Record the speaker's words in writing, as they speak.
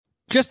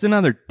Just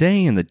another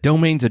day in the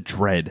domains of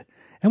dread.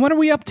 And what are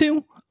we up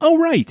to? Oh,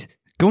 right.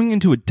 Going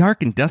into a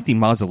dark and dusty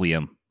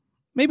mausoleum.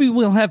 Maybe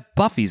we'll have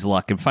Buffy's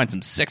luck and find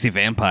some sexy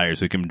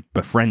vampires we can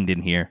befriend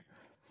in here.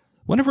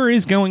 Whatever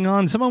is going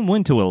on, someone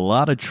went to a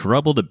lot of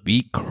trouble to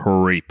be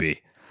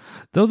creepy.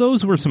 Though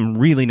those were some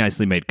really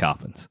nicely made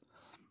coffins.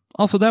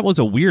 Also, that was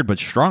a weird but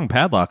strong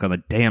padlock on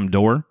the damn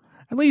door.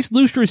 At least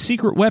Lustra's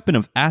secret weapon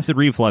of acid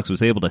reflux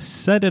was able to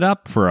set it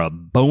up for a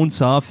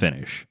bonesaw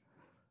finish.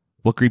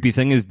 What creepy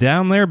thing is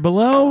down there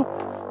below?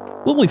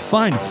 Will we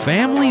find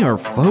family or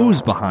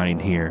foes behind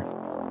here?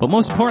 But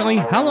most importantly,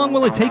 how long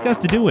will it take us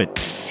to do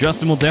it?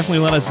 Justin will definitely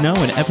let us know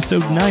in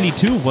episode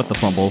 92 of What the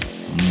Fumble,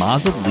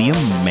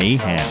 Mausoleum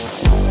Mayhem.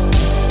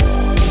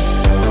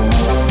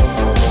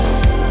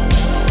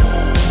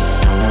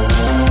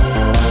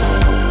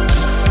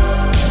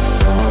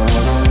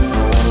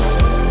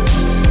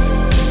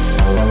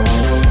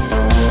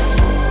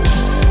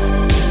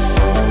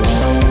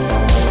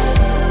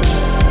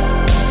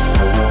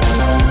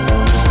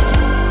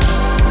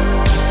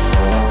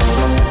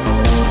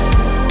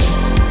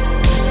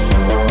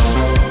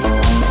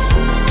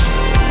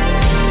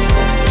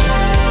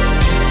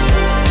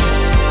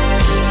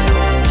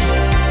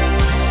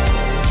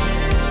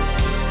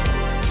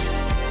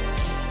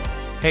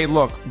 Hey,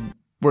 look,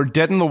 we're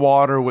dead in the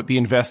water with the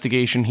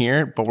investigation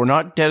here, but we're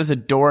not dead as a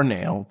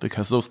doornail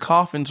because those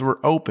coffins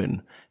were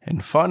open.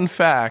 And fun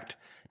fact,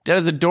 dead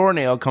as a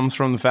doornail comes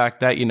from the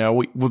fact that,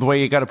 with the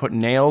way you got to put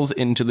nails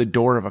into the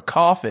door of a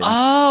coffin,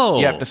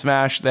 you have to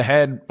smash the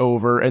head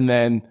over and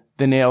then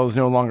the nail is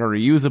no longer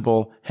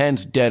reusable,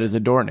 hence dead as a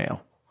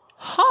doornail.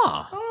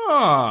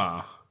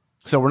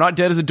 So we're not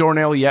dead as a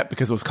doornail yet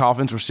because those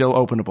coffins were still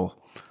openable.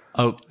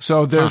 Oh,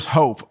 so there's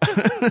hope.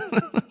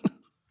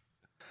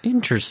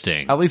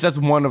 Interesting. At least that's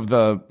one of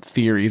the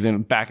theories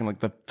back in like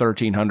the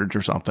 1300s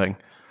or something.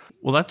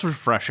 Well, that's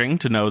refreshing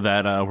to know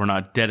that we're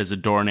not dead as a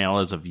doornail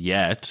as of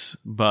yet,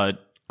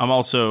 but I'm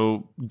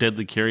also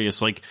deadly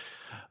curious,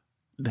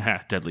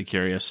 deadly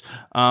curious.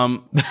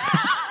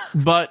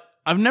 But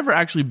I've never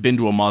actually been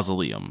to a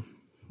mausoleum.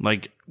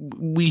 Like,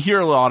 we hear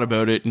a lot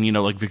about it and,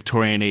 like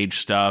Victorian age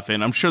stuff,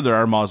 and I'm sure there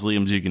are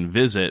mausoleums you can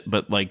visit,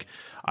 but like,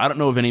 I don't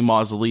know of any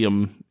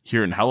mausoleum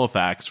here in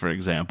Halifax, for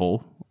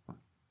example.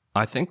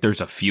 I think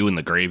there's a few in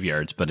the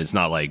graveyards, but it's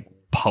not like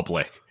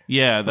public.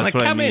 Yeah, that's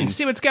what I mean. Come in,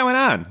 see what's going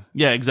on.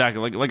 Yeah,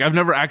 exactly. Like I've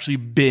never actually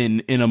been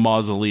in a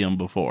mausoleum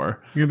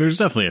before. Yeah, there's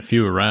definitely a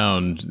few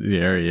around the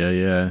area,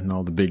 yeah. And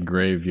all the big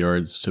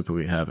graveyards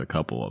typically have a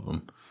couple of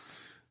them.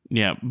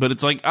 Yeah, but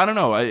it's like, I don't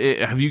know.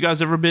 Have you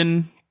guys ever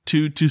been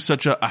to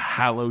such a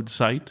hallowed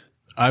site?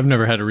 I've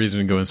never had a reason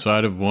to go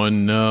inside of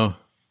one, no.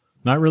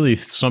 Not really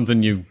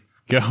something you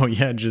go,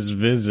 just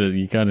visit.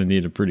 You kind of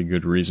need a pretty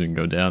good reason to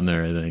go down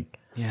there, I think.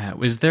 Yeah,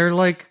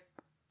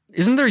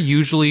 isn't there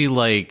usually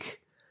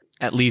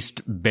at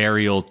least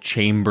burial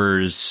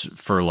chambers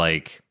for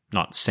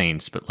not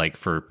saints, but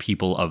for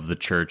people of the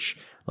church,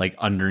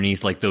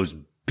 underneath those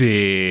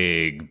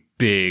big,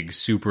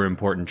 super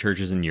important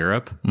churches in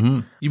Europe?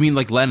 Mm-hmm. You mean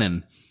like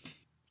Lenin?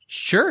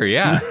 Sure,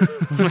 yeah.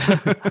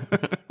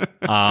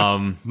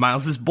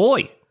 Miles's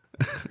boy.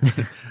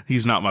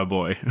 He's not my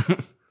boy.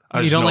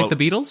 You don't like the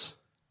Beatles?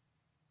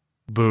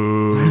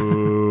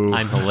 Boo.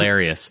 I'm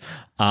hilarious.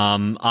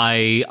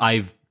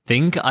 I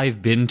think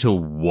I've been to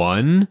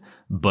one,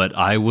 but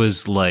I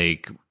was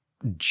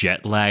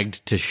jet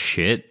lagged to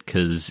shit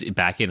because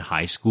back in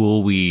high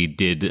school we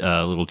did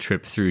a little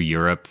trip through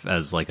Europe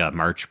as a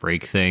March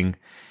break thing,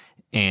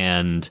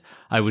 and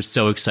I was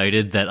so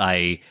excited that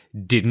I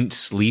didn't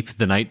sleep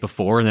the night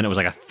before, and then it was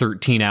a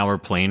 13-hour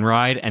plane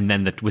ride, and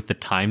then with the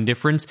time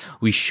difference,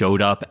 we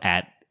showed up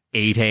at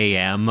 8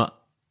 a.m.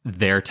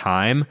 their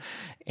time.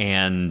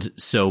 And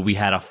so we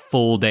had a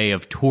full day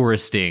of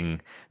touristing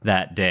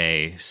that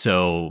day.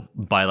 So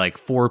by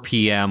 4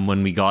 p.m.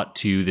 when we got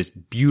to this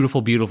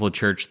beautiful, beautiful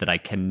church that I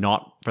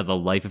cannot for the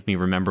life of me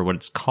remember what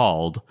it's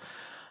called,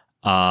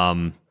 we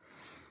went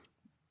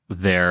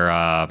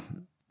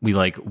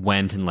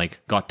and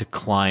got to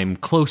climb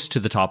close to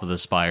the top of the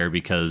spire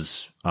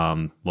because,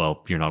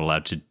 you're not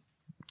allowed to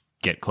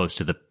get close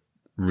to the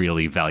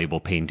really valuable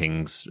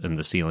paintings in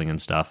the ceiling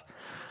and stuff.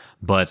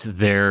 But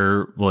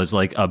there was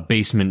a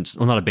basement,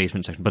 well, not a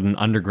basement section, but an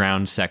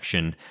underground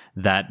section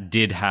that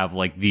did have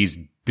these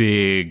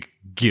big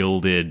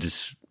gilded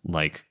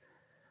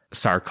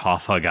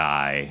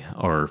sarcophagi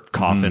or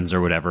coffins or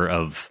whatever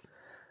of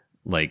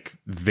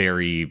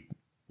very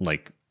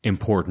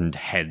important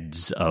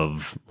heads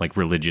of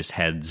religious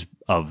heads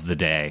of the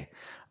day.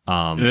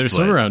 There's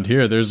some around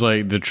here. There's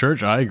the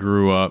church I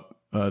grew up,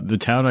 the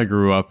town I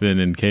grew up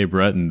in Cape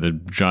Breton, the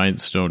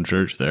giant stone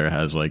church there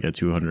has a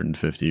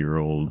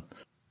 250-year-old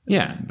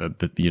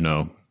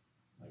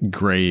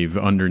grave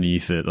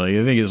underneath it.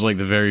 I think it's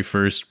the very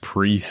first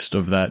priest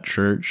of that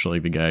church, the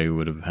guy who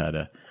would have had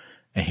a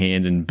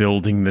hand in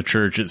building the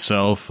church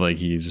itself.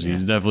 He's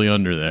definitely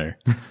under there.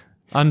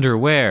 Under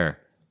where?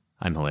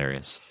 I'm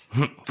hilarious.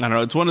 I don't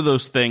know. It's one of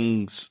those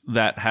things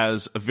that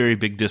has a very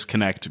big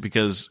disconnect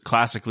because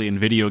classically in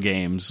video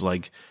games,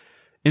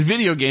 In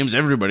video games,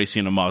 everybody's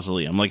seen a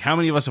mausoleum. Like, how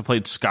many of us have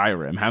played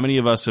Skyrim? How many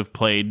of us have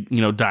played,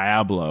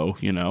 Diablo,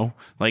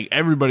 Like,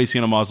 everybody's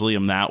seen a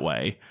mausoleum that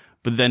way.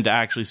 But then to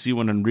actually see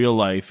one in real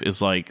life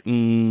is like,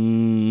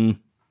 I'm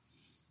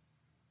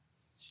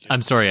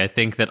sorry, I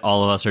think that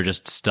all of us are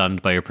just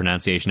stunned by your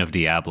pronunciation of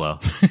Diablo.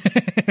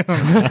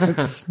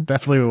 That's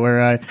definitely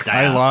where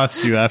I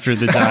lost you after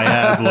the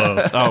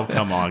Diablo. Oh,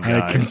 come on,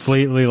 guys. I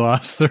completely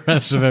lost the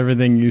rest of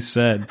everything you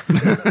said.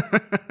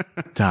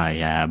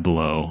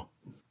 Diablo.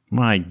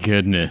 My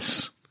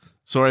goodness.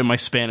 Sorry, my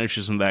Spanish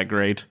isn't that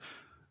great.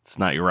 It's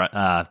not your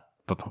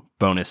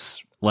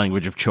bonus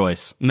language of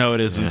choice. No,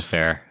 it isn't.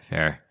 Fair.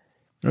 There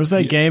was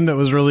that game that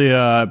was really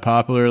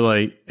popular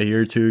like a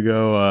year or two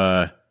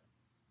ago.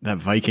 That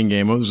Viking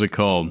game. What was it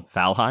called?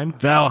 Valheim?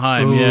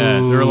 Valheim, yeah.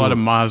 There were a lot of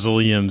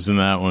mausoleums in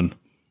that one.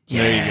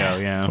 Yeah. There you go,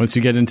 yeah. Once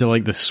you get into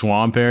like the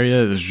swamp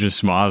area, there's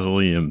just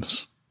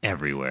mausoleums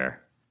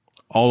Everywhere.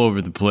 all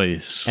over the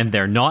place. And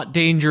they're not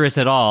dangerous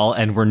at all,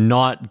 and we're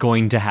not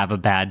going to have a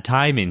bad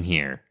time in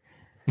here.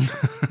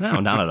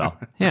 No, not at all.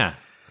 Yeah.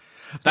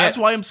 That's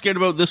why I'm scared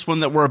about this one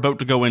that we're about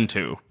to go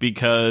into,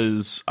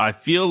 because I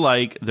feel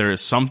like there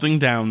is something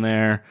down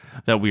there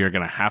that we are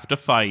going to have to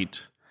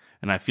fight,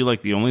 and I feel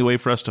like the only way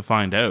for us to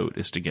find out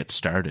is to get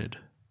started.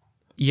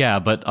 Yeah,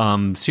 but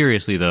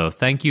seriously though,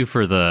 thank you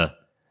for the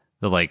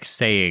like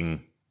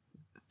saying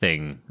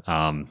thing,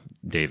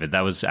 David.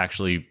 That was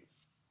actually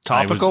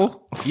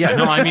Topical?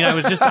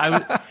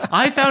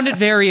 I found it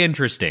very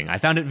interesting. I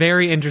found it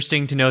very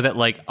interesting to know that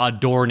like a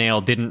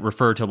doornail didn't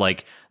refer to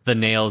like the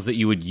nails that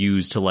you would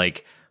use to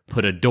like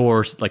put a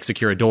door, like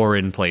secure a door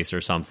in place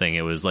or something.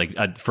 It was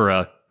like for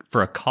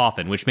a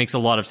coffin, which makes a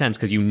lot of sense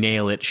because you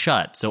nail it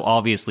shut. So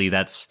obviously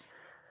it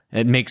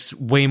makes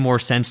way more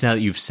sense now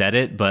that you've said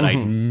it, but I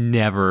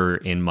never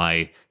in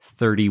my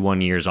 31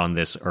 years on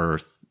this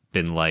earth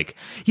been like,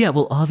 yeah,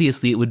 well,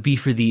 obviously it would be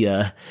for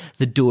the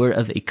door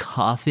of a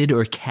coffin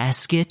or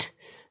casket.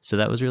 So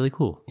that was really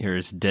cool. You're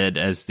as dead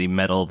as the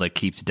metal that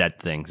keeps dead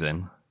things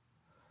in.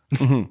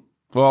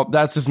 Well,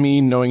 that's just me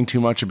knowing too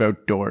much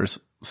about doors.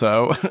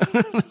 So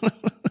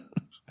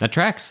That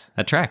tracks.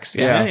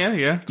 Yeah.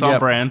 It's on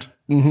brand.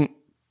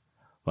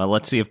 Well,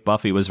 let's see if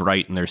Buffy was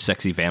right and there's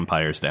sexy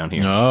vampires down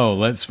here. Oh,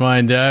 let's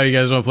find out. You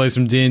guys want to play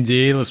some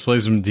D&D? Let's play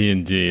some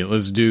D&D.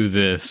 Let's do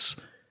this.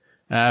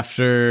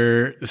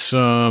 After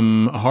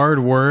some hard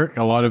work,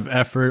 a lot of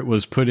effort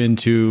was put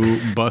into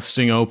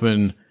busting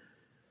open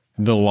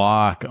the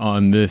lock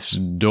on this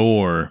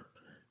door.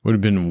 Would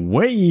have been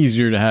way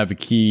easier to have a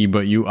key,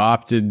 but you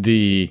opted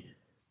the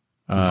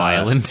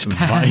Violent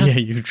path. yeah,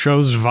 you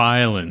chose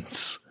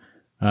violence.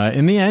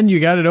 In the end, you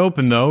got it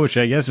open, though, which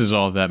I guess is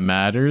all that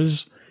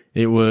matters.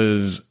 It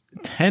was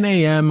 10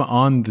 a.m.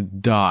 on the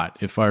dot,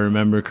 if I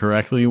remember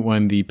correctly,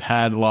 when the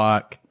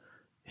padlock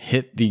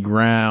hit the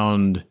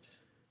ground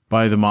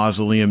by the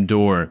mausoleum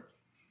door.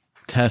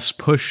 Tess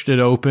pushed it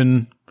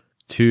open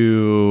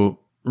to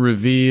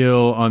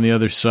reveal on the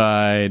other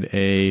side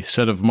a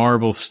set of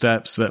marble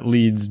steps that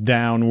leads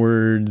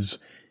downwards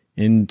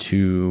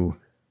into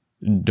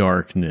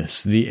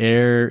darkness. The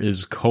air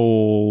is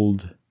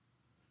cold.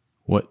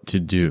 What to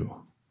do?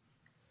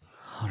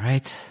 All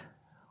right.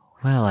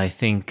 Well, I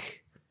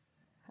think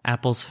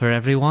apples for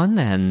everyone,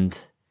 and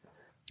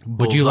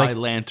would you like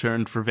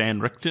lantern for Van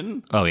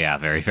Richten? Oh yeah,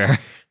 very fair.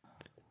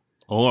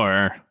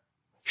 Or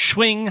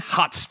swing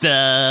hot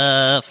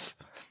stuff.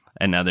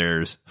 And now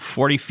there's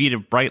 40 feet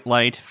of bright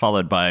light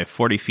followed by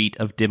 40 feet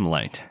of dim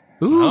light.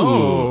 Ooh.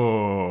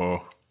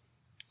 Oh.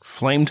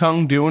 Flame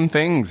tongue doing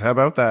things. How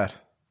about that?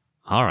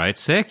 All right,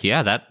 sick.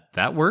 Yeah,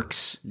 that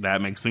works.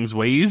 That makes things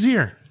way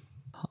easier.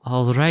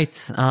 All right.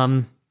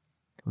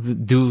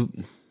 Do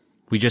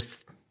we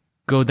just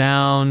go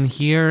down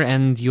here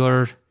and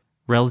your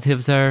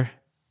relatives are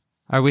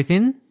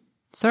within,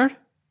 sir?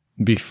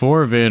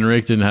 Before Van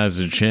Richten has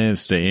a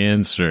chance to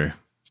answer,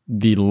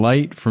 the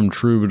light from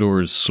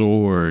Troubadour's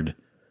sword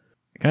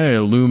kind of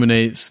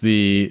illuminates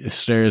the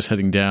stairs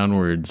heading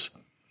downwards.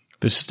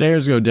 The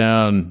stairs go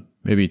down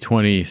maybe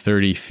 20,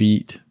 30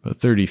 feet, about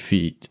 30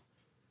 feet.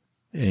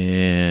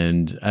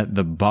 And at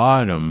the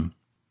bottom,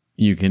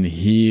 you can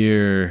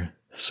hear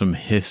some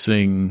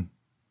hissing.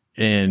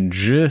 And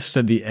just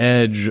at the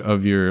edge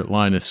of your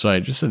line of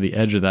sight, just at the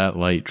edge of that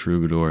light,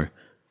 Troubadour,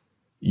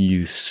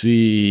 you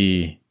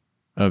see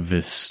a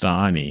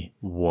Vistani.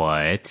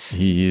 What?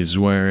 He is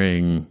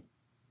wearing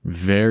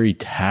very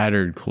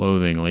tattered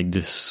clothing, like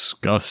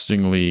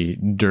disgustingly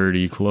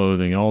dirty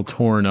clothing, all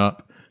torn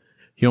up.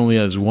 He only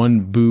has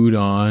one boot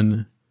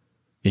on.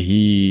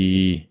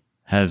 He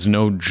has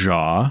no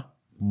jaw.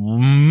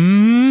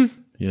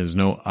 He has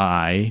no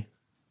eye.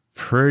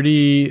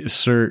 Pretty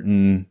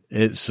certain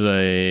it's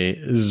a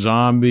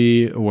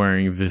zombie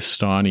wearing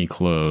Vistani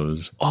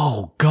clothes.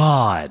 Oh,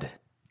 God.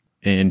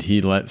 And he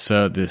lets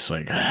out this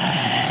like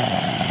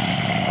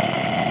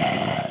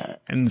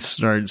and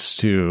starts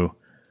to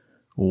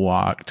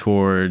walk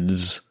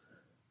towards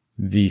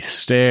the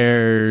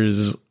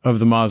stairs of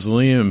the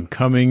mausoleum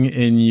coming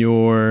in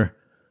your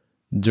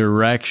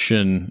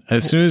direction.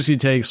 As soon as he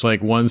takes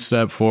like one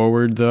step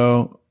forward,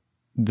 though,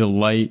 the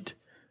light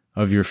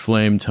of your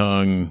flame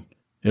tongue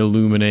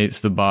illuminates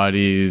the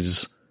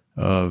bodies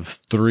of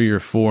 3 or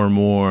 4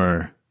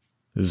 more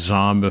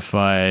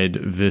zombified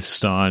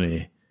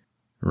Vistani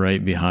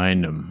right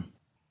behind him.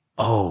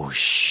 Oh,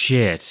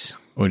 shit.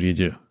 What do you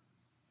do?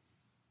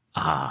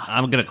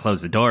 I'm going to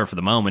close the door for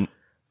the moment.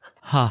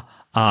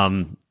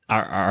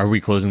 Are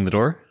we closing the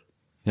door?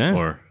 Yeah.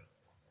 Or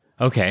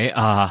okay.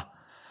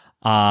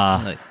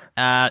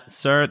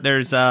 Sir,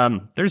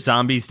 there's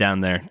zombies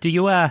down there.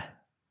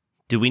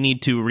 Do we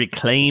need to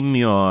reclaim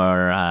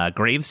your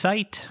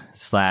gravesite?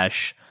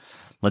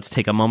 / let's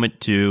take a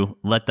moment to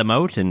let them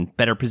out and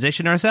better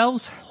position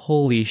ourselves?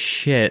 Holy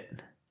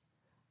shit.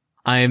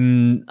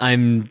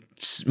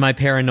 My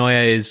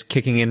paranoia is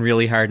kicking in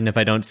really hard, and if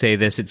I don't say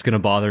this, it's going to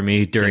bother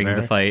me during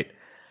the fight.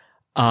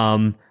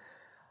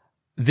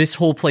 This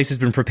whole place has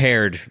been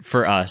prepared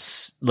for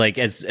us, like,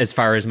 as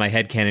far as my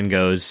headcanon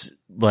goes.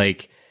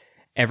 Like,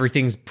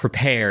 everything's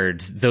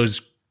prepared.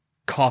 Those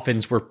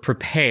coffins were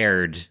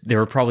prepared. They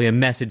were probably a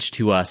message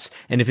to us.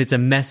 And if it's a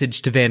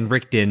message to Van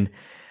Richten,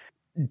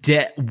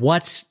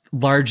 what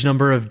large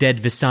number of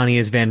dead Vistani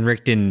is Van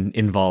Richten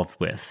involved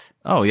with?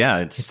 Oh,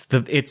 yeah,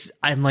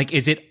 I'm like,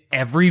 is it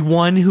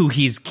everyone who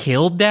he's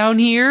killed down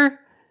here?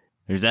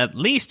 there's at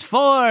least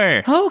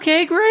 4.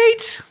 Okay,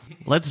 great.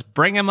 Let's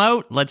bring them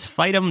out. Let's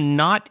fight them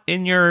not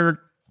in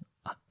your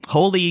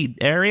holy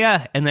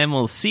area, and then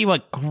we'll see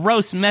what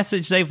gross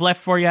message they've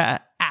left for you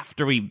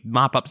after we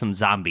mop up some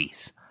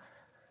zombies.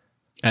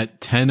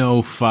 At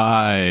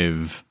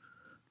 10:05,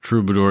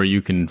 Troubadour,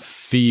 you can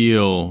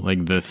feel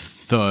like the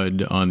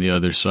thud on the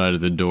other side of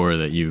the door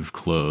that you've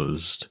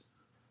closed.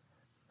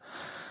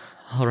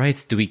 All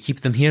right, do we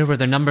keep them here where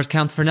their numbers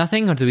count for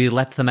nothing, or do we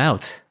let them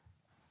out?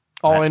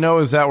 All I know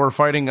is that we're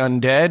fighting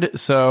undead,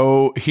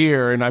 so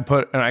here, and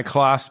I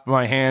clasp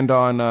my hand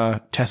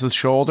on Tessa's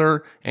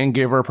shoulder and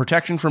give her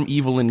protection from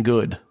evil and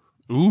good.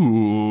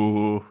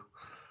 Ooh.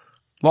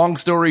 Long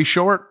story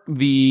short,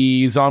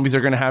 the zombies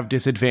are going to have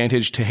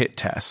disadvantage to hit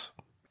Tess.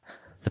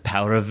 The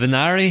power of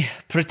Venari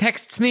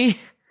protects me.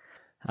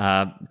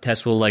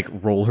 Tess will, like,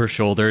 roll her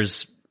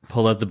shoulders,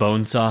 pull out the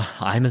bone saw.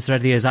 I'm as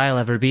ready as I'll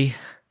ever be.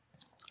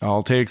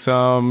 I'll take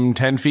some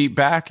 10 feet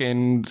back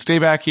and stay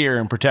back here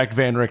and protect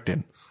Van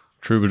Richten.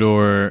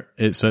 Troubadour,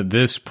 it's at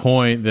this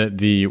point that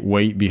the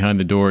weight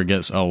behind the door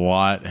gets a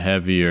lot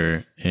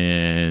heavier,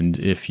 and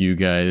if you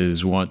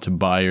guys want to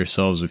buy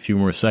yourselves a few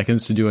more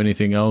seconds to do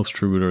anything else,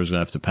 Troubadour's going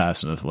to have to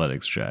pass an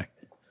athletics check.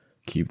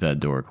 Keep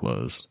that door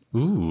closed.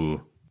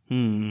 Ooh.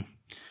 Nope.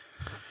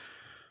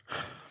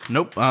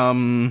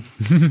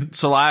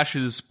 Salash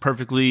is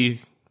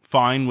perfectly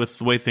fine with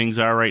the way things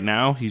are right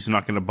now. He's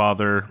not going to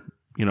bother,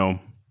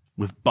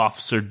 with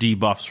buffs or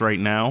debuffs right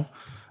now.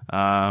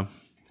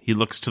 He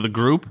looks to the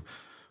group.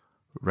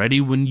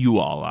 Ready when you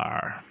all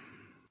are.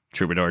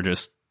 Troubadour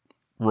just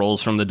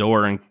rolls from the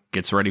door and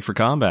gets ready for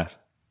combat.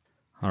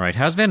 All right,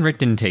 how's Van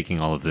Richten taking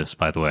all of this,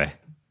 by the way?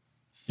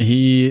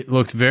 He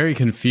looked very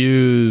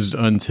confused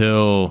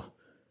until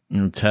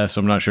Tess,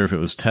 I'm not sure if it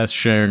was Tess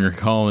sharing or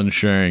Colin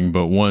sharing,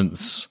 but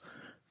once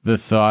the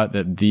thought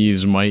that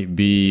these might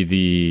be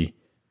the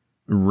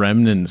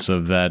remnants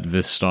of that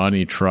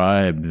Vistani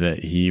tribe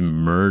that he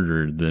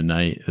murdered the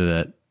night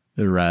that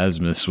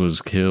Erasmus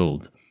was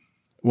killed.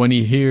 When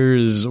he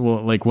hears,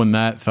 when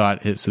that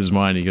thought hits his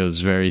mind, he goes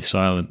very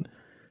silent,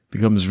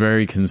 becomes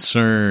very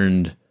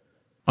concerned.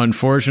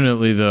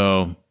 Unfortunately,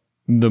 though,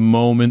 the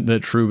moment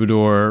that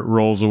Troubadour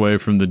rolls away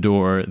from the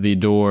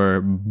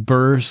door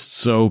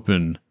bursts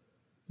open.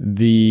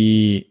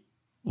 The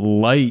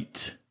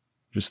light,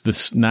 just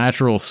this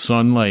natural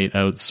sunlight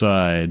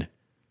outside,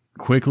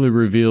 quickly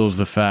reveals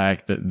the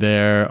fact that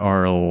there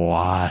are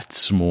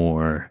lots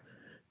more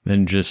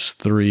than just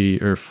 3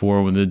 or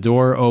 4. When the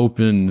door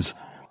opens,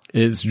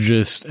 it's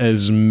just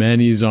as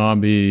many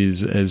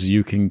zombies as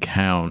you can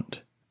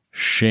count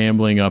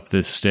shambling up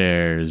the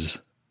stairs.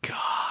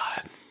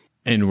 God.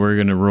 And we're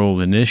going to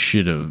roll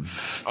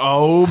initiative.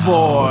 Oh,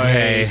 boy.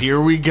 Okay. Here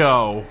we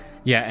go.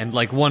 Yeah, and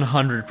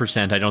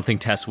 100%, I don't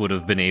think Tess would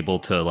have been able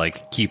to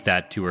keep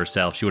that to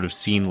herself. She would have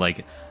seen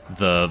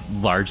the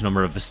large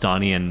number of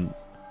Vistani and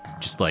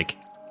just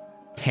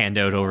hand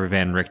out over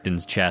Van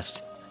Richten's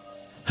chest.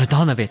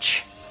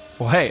 Radonovich.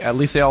 Well, hey, at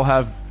least they all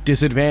have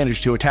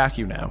disadvantage to attack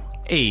you now.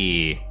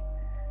 Hey.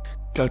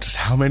 God, just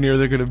how many are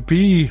there going to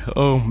be?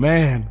 Oh,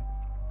 man.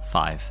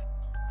 5.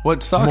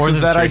 What sucks More is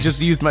than that 3. I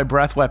just used my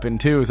breath weapon,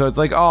 too. So it's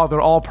they're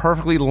all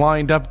perfectly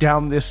lined up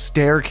down this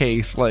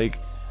staircase.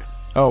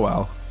 Oh,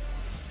 well.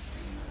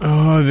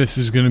 Oh, this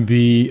is going to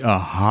be a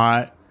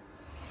hot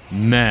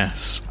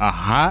mess. A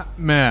hot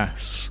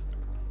mess.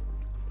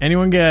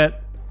 Anyone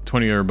get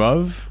 20 or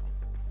above?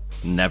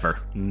 Never.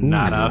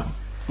 Nada.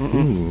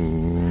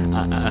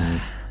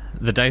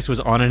 The dice was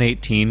on an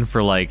 18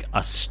 for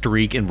a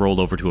streak and rolled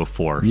over to a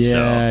 4.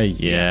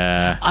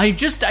 Yeah.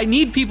 I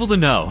need people to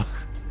know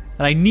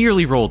that I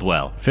nearly rolled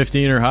well.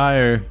 15 or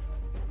higher.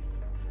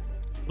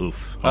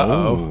 Oof.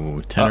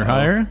 Oh, 10 or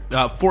higher?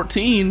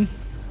 14.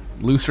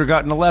 Looser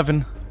got an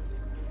 11.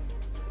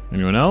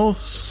 Anyone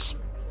else?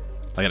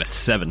 I got a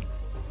 7.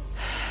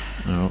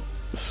 Oh,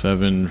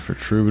 7 for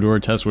Troubadour.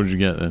 Tess, what did you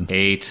get then?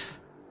 8.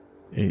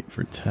 8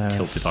 for Tess.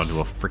 Tilted onto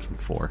a freaking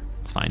 4.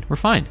 It's fine. We're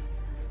fine.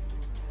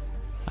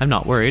 I'm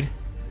not worried.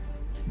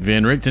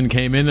 Van Richten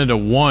came in at a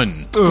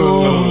 1.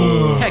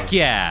 Heck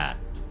yeah.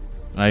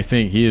 I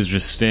think he is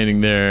just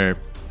standing there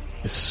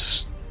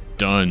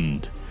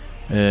stunned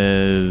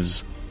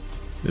as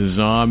the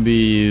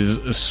zombies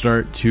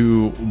start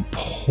to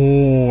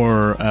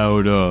pour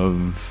out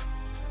of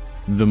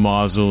the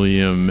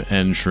mausoleum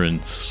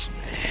entrance.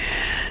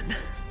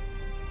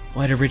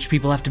 Why do rich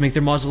people have to make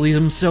their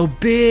mausoleum so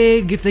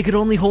big? If they could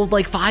only hold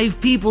like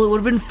 5 people, it would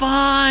have been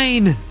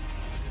fine.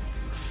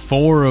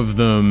 4 of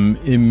them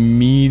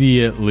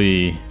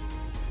immediately...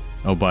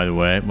 Oh, by the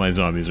way, my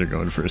zombies are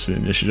going first in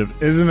initiative.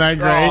 Isn't that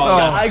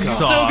great?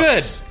 So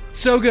good.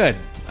 So good.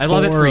 I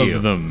love it for you. 4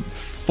 of them.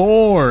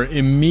 4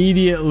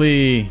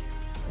 immediately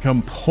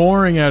come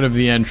pouring out of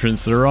the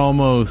entrance. They're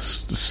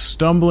almost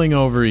stumbling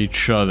over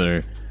each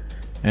other,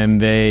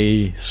 and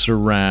they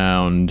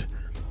surround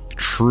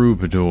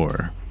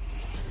Troubadour.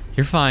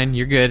 You're fine.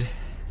 You're good.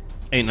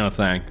 Ain't no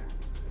thing.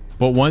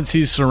 But once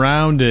he's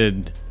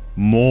surrounded,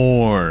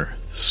 more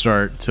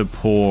start to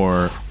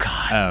pour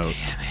out.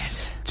 Damn it.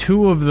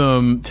 2 of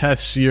them,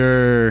 Tess,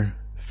 you're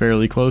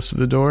fairly close to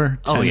the door.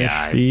 10-ish Oh,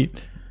 yeah.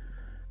 feet.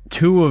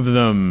 2 of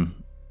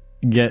them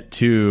get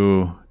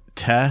to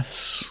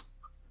Tess,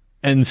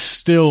 and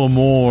still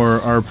more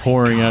are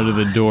pouring out of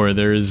the door.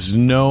 There is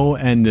no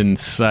end in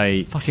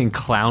sight. Fucking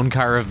clown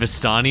car of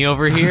Vistani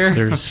over here.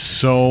 There's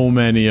so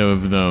many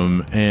of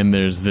them, and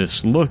there's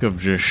this look of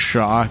just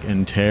shock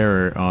and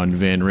terror on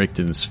Van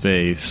Richten's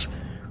face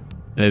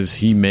as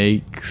he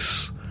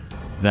makes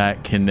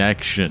that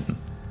connection.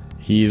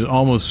 He's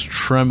almost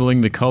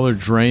trembling. The color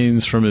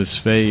drains from his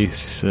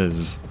face. He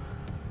says,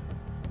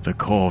 "The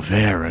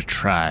Corvera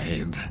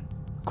tribe.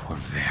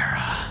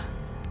 Corvera.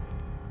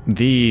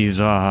 These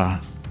are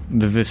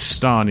the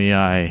Vistani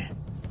I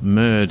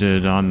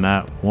murdered on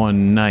that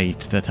one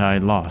night that I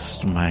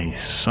lost my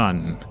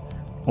son.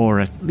 Or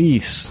at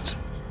least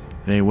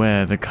they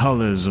wear the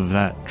colors of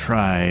that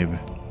tribe."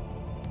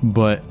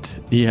 But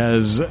he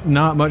has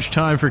not much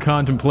time for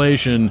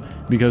contemplation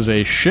because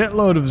a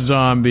shitload of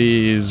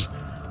zombies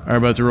are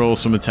about to roll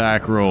some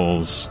attack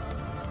rolls.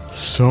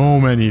 So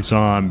many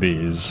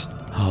zombies.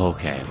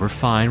 Okay, we're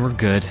fine. We're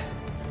good.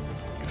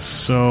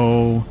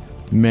 So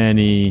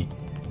many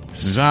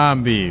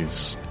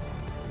zombies.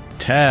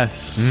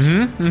 Tess,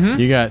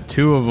 you got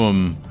 2 of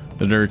them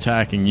that are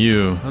attacking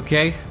you.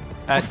 Okay.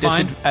 At,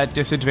 fine. at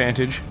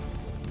disadvantage.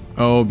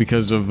 Oh,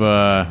 because of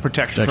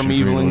Protection from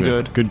evil and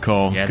good. Good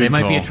call. Yeah, good they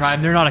might call. be a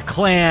tribe. They're not a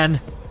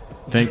clan.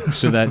 Thanks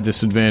to that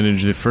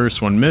disadvantage, the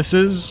first one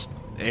misses.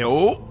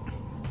 Ayo.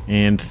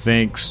 And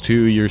thanks to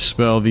your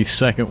spell, the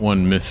second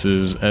one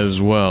misses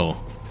as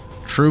well.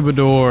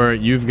 Troubadour,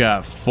 you've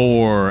got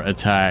 4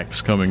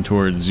 attacks coming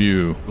towards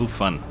you. Ooh,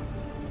 fun.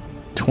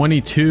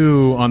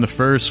 22 on the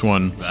first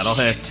one. That'll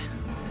hit.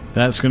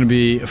 That's going to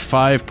be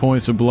 5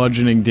 points of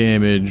bludgeoning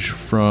damage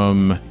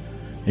from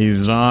a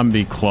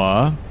zombie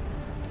claw.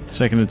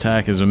 Second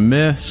attack is a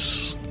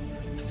miss.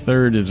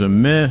 Third is a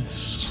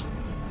miss.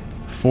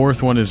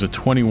 Fourth one is a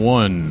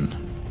 21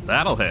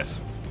 That'll hit.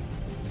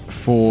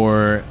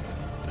 for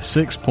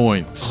 6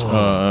 points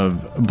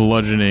of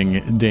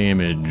bludgeoning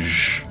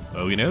damage.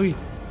 Oh, you know.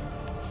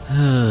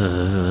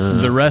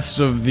 The rest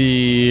of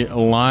the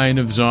line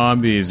of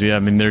zombies, yeah, I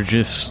mean, they're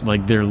just,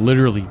 like, they're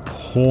literally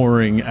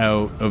pouring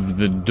out of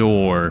the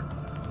door.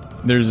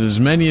 There's as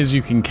many as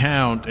you can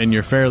count, and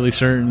you're fairly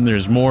certain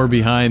there's more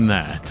behind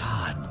that.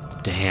 God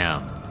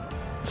damn.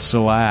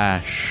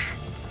 Slash,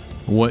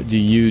 what do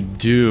you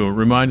do?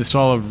 Remind us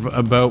all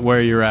about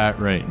where you're at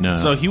right now.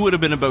 So he would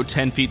have been about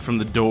 10 feet from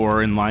the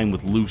door in line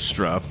with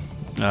Lustra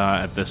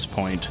at this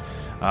point.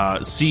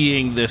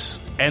 Seeing this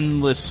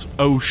endless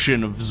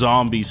ocean of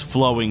zombies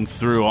flowing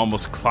through,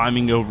 almost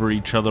climbing over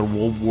each other,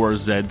 World War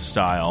Z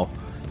style.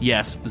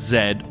 Yes,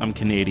 Zed. I'm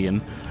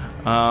Canadian.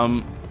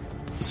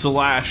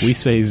 Slash. we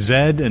say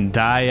Zed and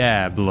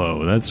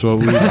Diablo. That's what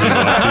we do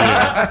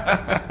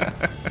up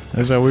here.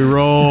 That's how we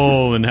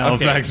roll in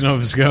Halifax,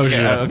 Nova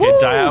Scotia. Yeah, okay,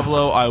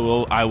 Diablo,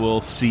 I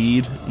will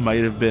cede.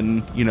 Might have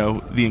been,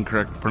 the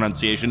incorrect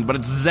pronunciation, but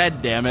it's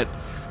Zed, damn it.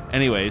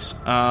 Anyways,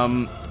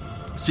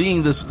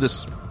 seeing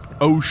this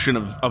ocean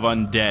of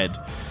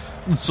undead,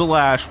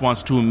 Slash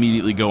wants to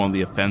immediately go on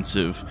the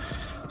offensive.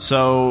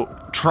 So,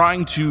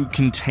 trying to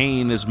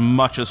contain as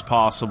much as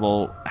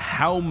possible,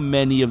 how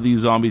many of these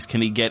zombies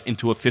can he get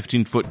into a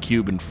 15-foot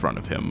cube in front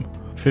of him?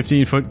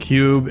 15-foot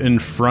cube in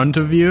front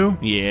of you?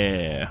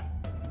 Yeah.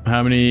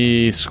 How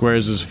many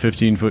squares does a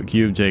 15-foot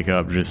cube take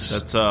up? Just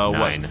That's, 9.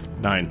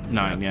 what?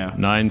 Nine, yeah.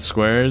 9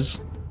 squares?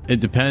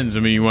 It depends. I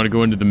mean, you want to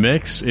go into the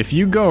mix? If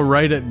you go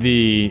right at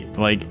the,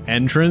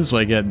 entrance,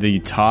 at the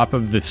top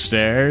of the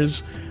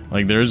stairs,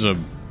 there's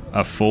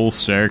a full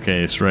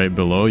staircase right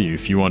below you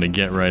if you want to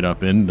get right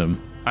up in them.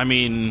 I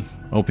mean,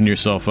 Open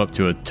yourself up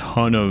to a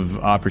ton of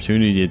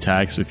opportunity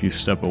attacks if you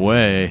step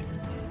away.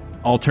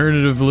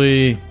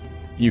 Alternatively,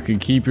 you can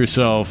keep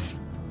yourself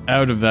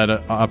out of that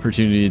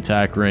opportunity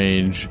attack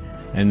range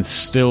and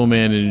still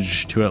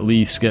manage to at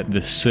least get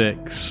the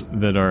 6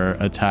 that are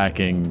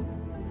attacking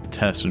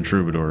Tess and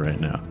Troubadour right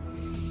now.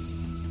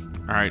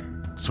 All right.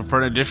 So for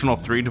an additional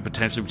 3 to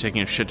potentially be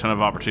taking a shit ton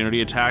of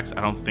opportunity attacks,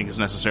 I don't think is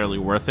necessarily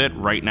worth it.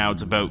 Right now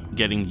it's about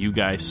getting you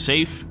guys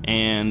safe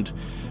and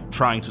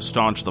trying to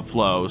staunch the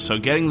flow. So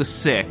getting the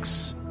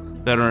 6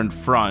 that are in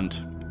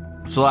front,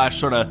 Slash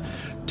sort of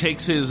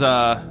takes his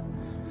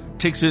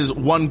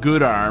one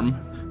good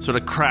arm, sort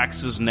of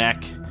cracks his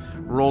neck,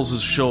 rolls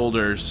his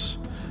shoulders,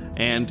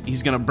 and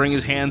he's going to bring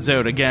his hands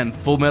out again,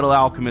 Full Metal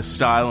Alchemist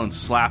style, and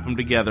slap them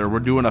together. We're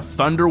doing a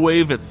Thunder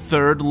Wave at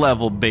 3rd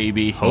level,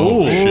 baby.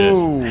 Oh,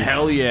 shit.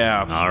 Hell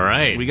yeah. All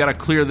right. We got to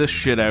clear this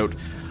shit out.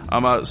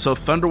 So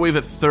Thunder Wave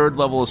at 3rd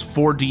level is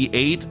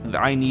 4d8.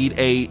 I need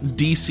a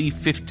DC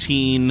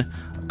 15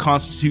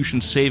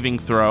 Constitution saving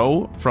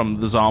throw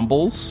from the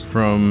Zombles.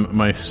 From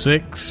my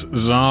 6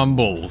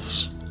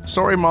 Zombles.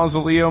 Sorry,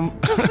 Mausoleum.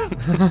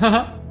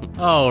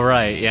 Oh,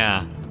 right,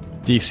 yeah.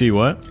 DC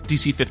what?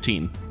 DC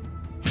 15.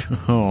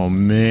 Oh,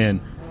 man.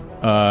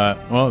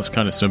 Well, it's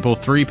kind of simple.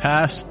 3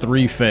 pass,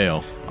 3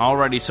 fail.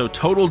 Alrighty, so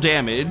total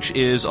damage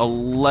is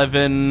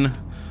 11,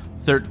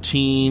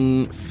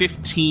 13,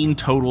 15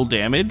 total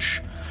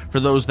damage.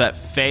 For those that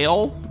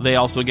fail, they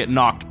also get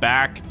knocked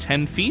back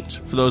 10 feet.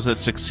 For those that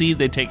succeed,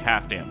 they take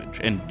half damage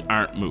and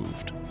aren't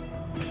moved.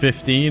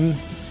 15?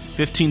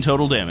 15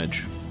 total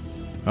damage.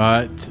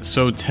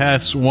 So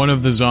Tess, one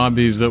of the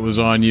zombies that was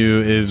on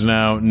you is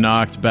now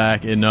knocked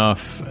back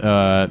enough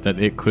that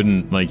it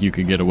couldn't, like, you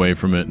could get away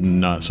from it and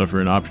not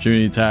suffer an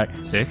opportunity attack.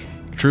 Sick.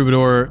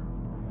 Troubadour,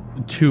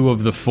 2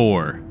 of the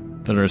 4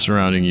 that are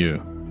surrounding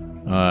you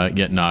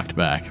get knocked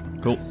back.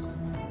 Cool.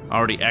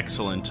 Already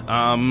excellent.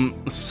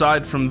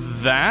 Aside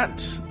from that,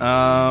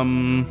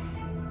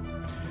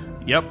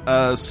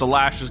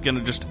 Salash is going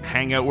to just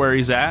hang out where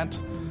he's at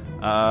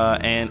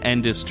and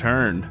end his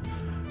turn.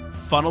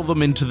 Funnel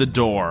them into the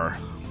door.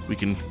 We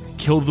can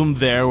kill them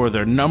there where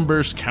their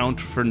numbers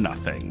count for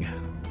nothing.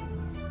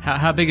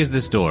 How big is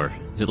this door?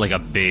 Is it like a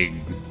big,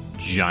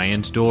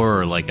 giant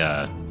door or like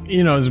a...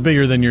 You know, it's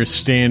bigger than your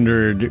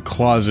standard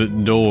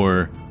closet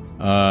door,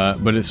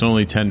 but it's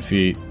only 10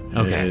 feet.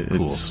 Okay,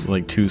 cool. It's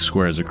like 2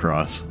 squares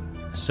across.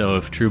 So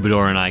if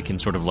Troubadour and I can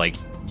sort of like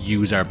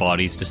use our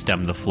bodies to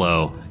stem the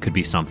flow, it could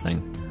be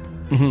something.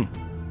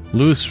 Mm-hmm.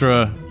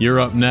 Lustra, you're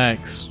up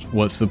next.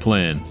 What's the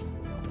plan?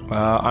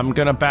 I'm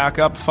going to back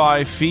up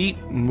 5 feet,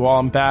 and while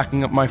I'm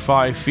backing up my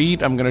 5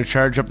 feet, I'm going to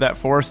charge up that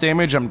force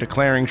damage. I'm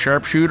declaring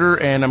sharpshooter,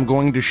 and I'm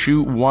going to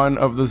shoot one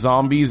of the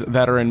zombies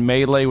that are in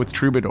melee with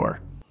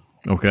Troubadour.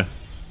 Okay.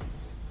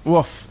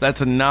 Woof,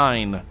 that's a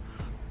 9.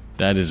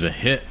 That is a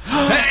hit.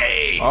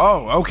 Hey!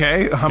 Oh,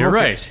 okay. You're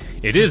right.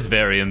 It is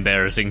very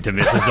embarrassing to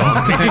miss a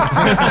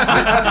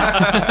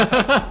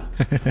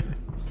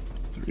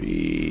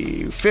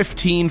zombie.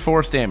 15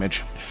 force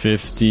damage.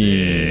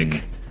 15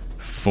 Sick.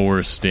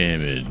 Force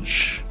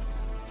damage.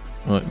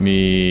 Let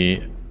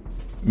me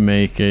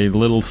make a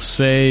little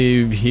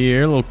save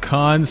here. A little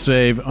con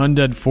save.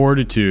 Undead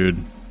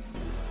Fortitude.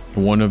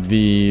 One of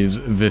these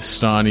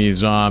Vistani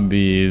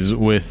zombies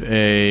with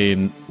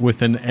an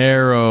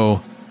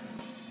arrow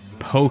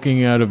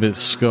poking out of its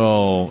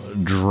skull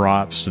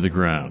drops to the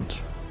ground.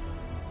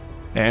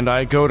 And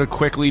I go to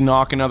quickly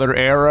knock another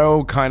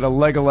arrow, kind of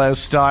Legolas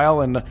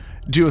style, and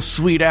do a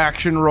sweet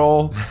action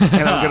roll.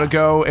 And I'm going to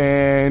go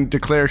and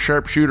declare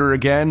sharpshooter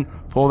again,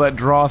 pull that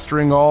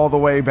drawstring all the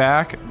way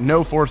back.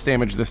 No force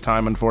damage this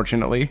time,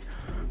 unfortunately.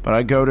 But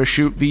I go to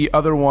shoot the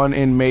other one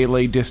in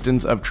melee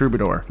distance of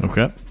Troubadour.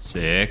 Okay.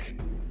 Sick.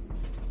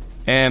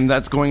 And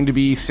that's going to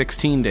be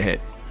 16 to hit.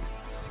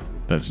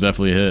 That's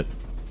definitely a hit.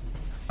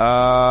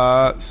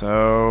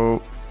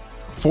 So...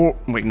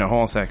 Wait, no, hold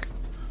on a sec.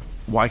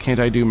 Why can't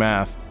I do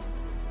math?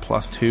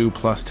 Plus 2,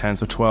 plus 10,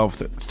 so 12.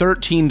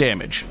 13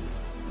 damage.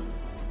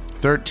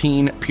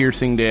 13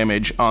 piercing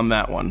damage on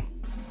that one.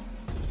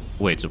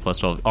 Wait, so plus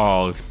 12.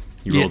 Oh,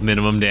 you rolled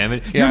minimum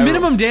damage? Yeah, Your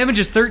minimum damage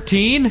is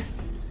 13?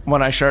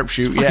 When I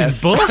sharpshoot,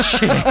 yes.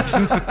 Bullshit.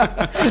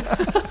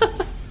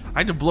 I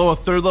had to blow a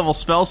 3rd level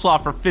spell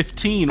slot for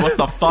 15. What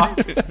the fuck?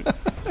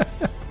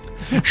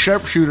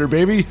 Sharpshooter,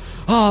 baby.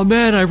 Oh,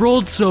 man, I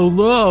rolled so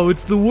low.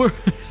 It's the worst.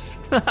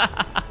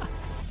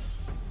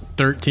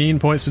 13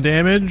 points of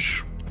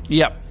damage.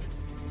 Yep.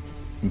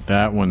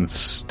 That one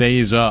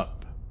stays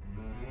up.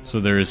 So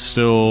there is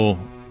still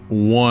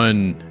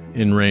 1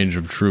 in range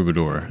of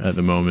Troubadour at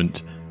the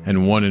moment,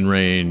 and 1 in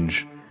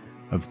range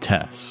of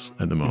Tess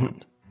at the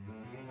moment.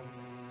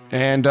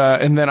 And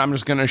then I'm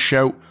just going to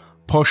shout,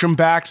 push him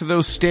back to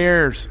those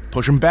stairs.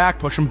 Push him back,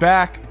 push him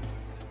back.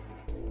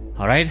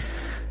 All right.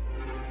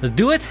 Let's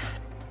do it.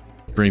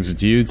 Brings it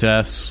to you,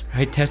 Tess. All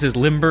right, Tess is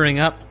limbering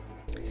up.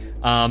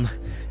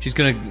 She's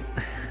gonna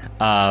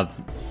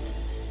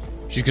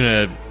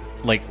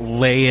like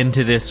lay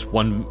into this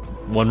one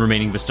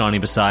remaining Vistani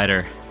beside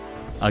her.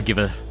 I'll give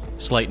a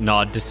slight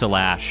nod to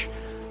Salash.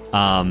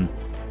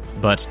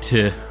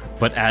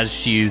 But as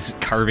she's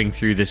carving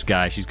through this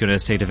guy, she's gonna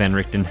say to Van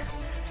Richten,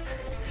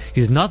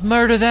 "You did not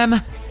murder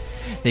them.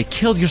 They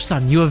killed your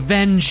son. You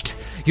avenged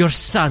your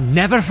son.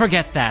 Never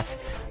forget that.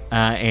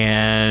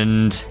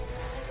 And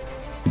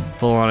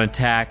full on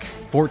attack,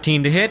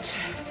 14 to hit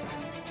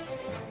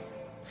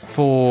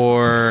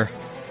for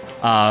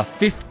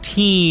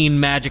 15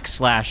 magic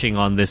slashing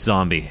on this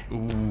zombie.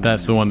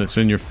 That's the one that's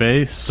in your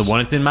face. The one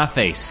that's in my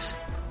face.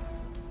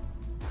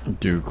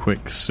 Do a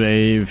quick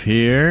save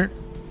here.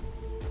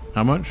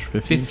 How much?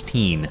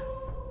 15.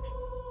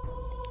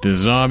 The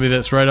zombie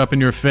that's right up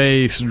in your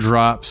face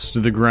drops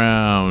to the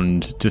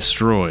ground,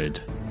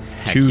 destroyed.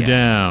 Heck 2 yeah.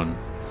 down.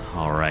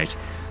 All right.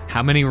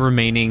 How many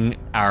remaining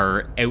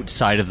are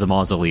outside of the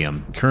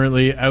mausoleum?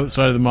 Currently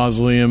outside of the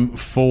mausoleum,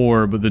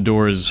 4, but the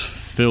door is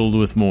filled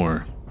with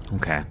more.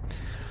 Okay.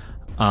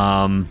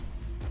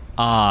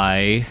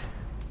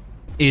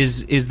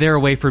 Is there a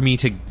way for me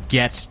to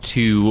get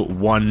to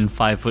one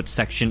 5-foot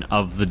section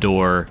of the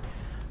door,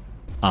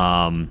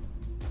 and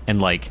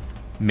like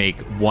make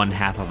one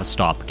half of a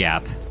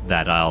stopgap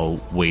that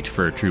I'll wait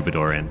for a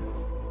troubadour in?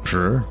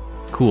 Sure.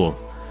 Cool.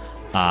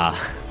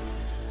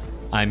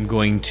 I'm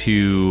going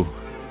to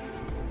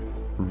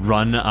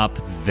run up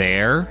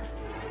there,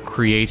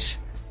 create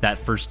that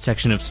first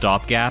section of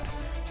stopgap,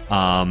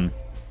 and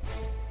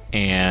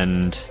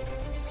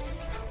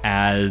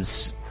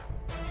as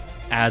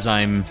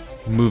I'm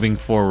moving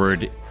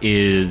forward,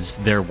 is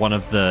there one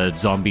of the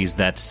zombies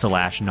that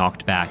Slash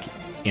knocked back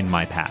in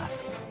my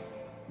path?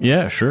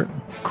 Yeah, sure.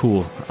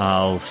 Cool.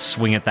 I'll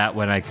swing at that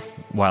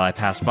while I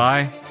pass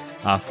by.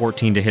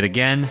 14 to hit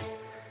again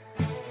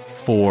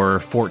for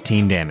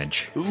 14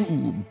 damage.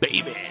 Ooh,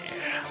 baby.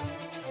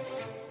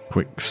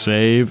 Quick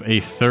save.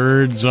 A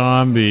third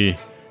zombie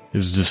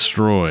is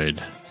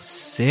destroyed.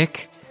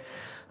 Sick.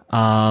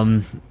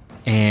 And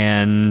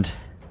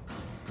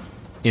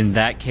in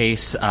that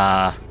case,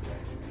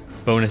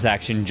 bonus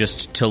action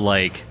just to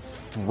like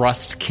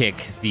thrust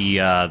kick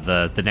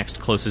the next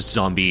closest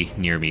zombie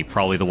near me,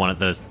 probably the one at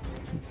the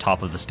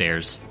top of the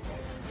stairs,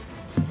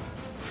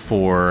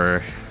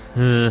 for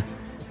 13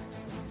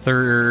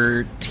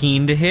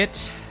 to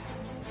hit.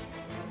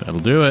 That'll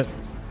do it.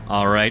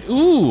 All right.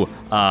 Ooh,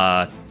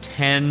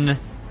 10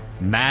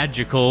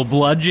 magical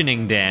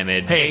bludgeoning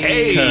damage.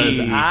 Hey. Because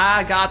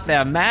I got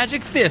them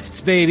magic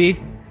fists, baby.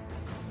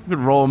 I've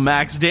been rolling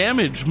max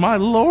damage, my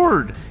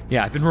lord.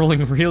 Yeah, I've been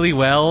rolling really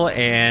well,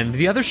 and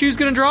the other shoe's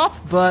gonna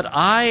drop, but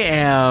I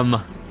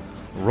am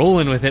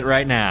rolling with it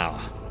right now.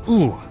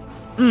 Ooh.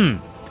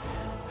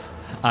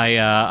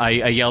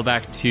 I yell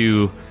back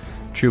to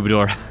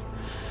Troubadour.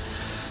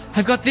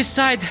 I've got this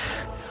side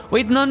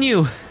waiting on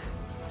you.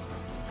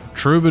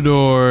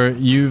 Troubadour,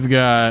 you've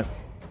got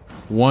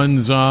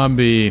one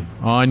zombie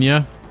on you,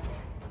 a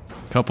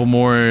couple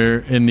more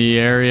in the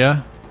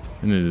area,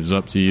 and it is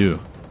up to you.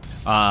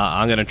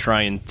 I'm going to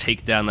try and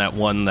take down that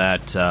one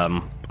that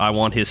I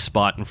want his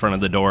spot in front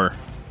of the door.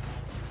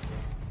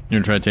 You're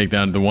going to try to take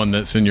down the one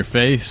that's in your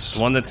face?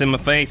 The one that's in my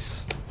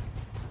face.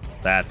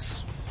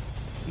 That's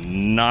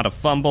not a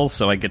fumble,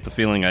 so I get the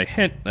feeling I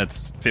hit.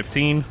 That's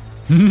 15.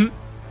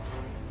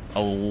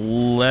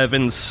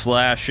 11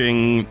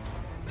 slashing,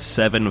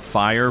 7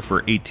 fire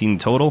for 18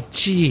 total.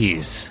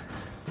 Jeez.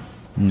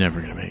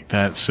 Never going to make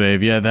that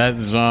save. Yeah, that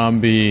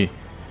zombie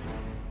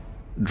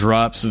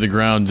drops to the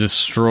ground,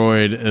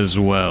 destroyed as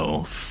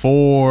well.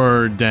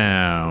 4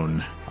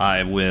 down.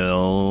 I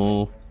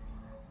will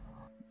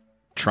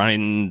try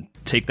and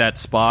take that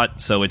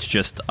spot so it's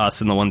just us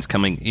and the ones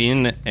coming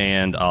in,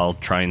 and I'll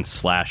try and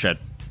slash at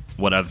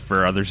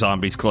whatever other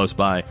zombies close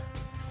by.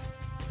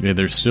 Yeah,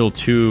 there's still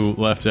 2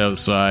 left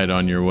outside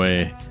on your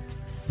way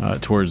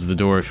towards the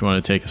door if you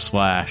want to take a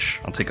slash.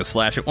 I'll take a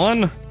slash at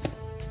one.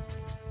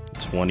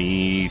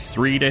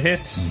 23 to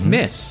hit.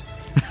 Miss.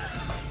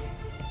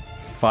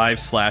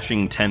 5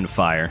 slashing, 10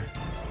 fire.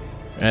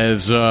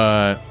 As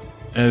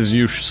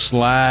you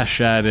slash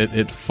at it,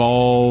 it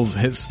falls,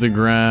 hits the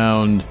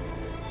ground,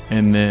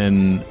 and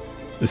then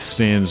it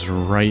stands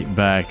right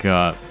back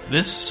up.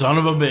 This son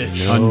of a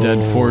bitch.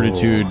 Undead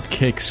Fortitude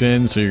kicks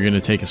in, so you're going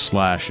to take a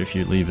slash if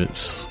you leave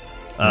its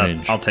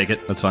range. I'll take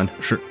it. That's fine.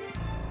 Sure.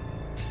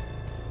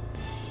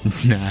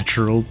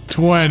 Natural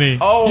 20.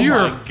 Oh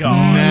You're my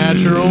god.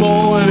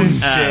 Natural 20.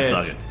 That's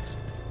all good.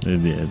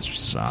 Yeah, it's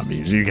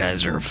zombies. You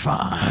guys are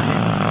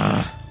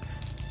fine.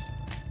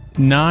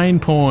 9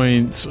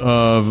 points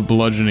of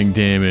bludgeoning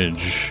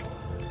damage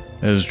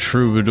as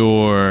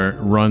Troubadour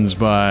runs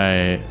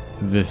by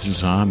this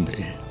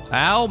zombie.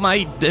 Ow,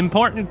 my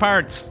important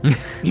parts.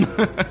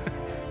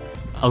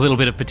 A little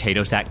bit of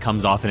potato sack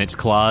comes off in its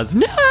claws.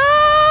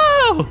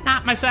 No!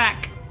 Not my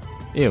sack.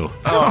 Ew.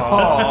 And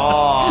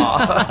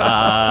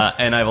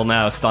I will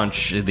now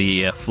staunch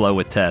the flow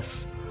with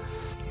Tess.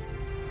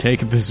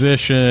 Take a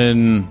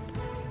position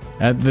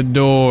at the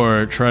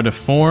door. Try to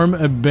form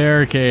a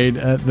barricade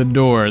at the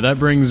door. That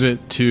brings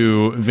it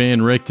to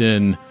Van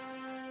Richten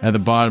at the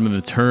bottom of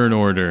the turn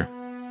order.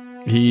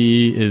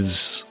 He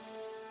is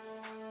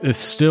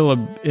still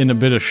in a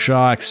bit of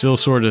shock, still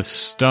sort of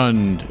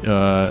stunned,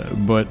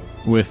 but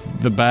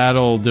with the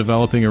battle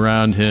developing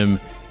around him,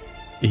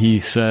 he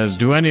says,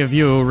 "Do any of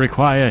you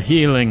require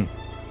healing?"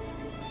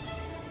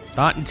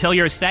 Not until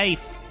you're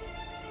safe.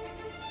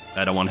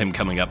 I don't want him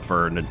coming up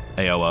for an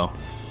AOO.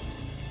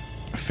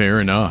 Fair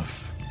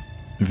enough.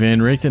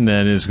 Van Richten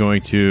then is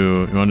going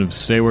to... You want him to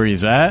stay where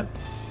he's at?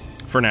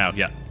 For now,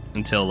 yeah.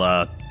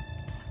 Until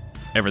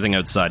everything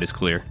outside is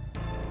clear.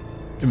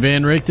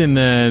 Van Richten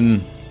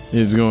then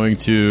is going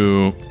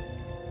to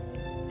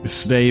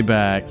stay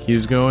back.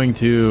 He's going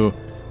to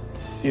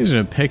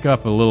pick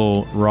up a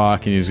little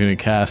rock and he's going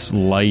to cast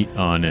light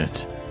on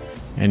it.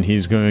 And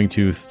he's going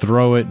to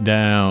throw it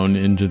down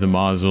into the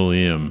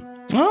mausoleum.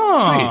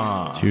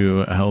 Oh,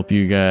 To help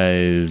you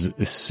guys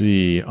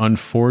see.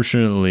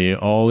 Unfortunately,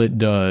 all it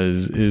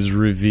does is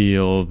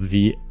reveal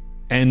the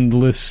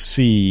endless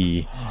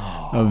sea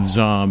of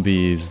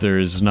zombies. There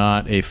is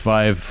not a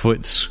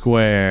 5-foot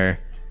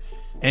square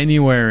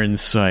anywhere in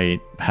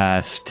sight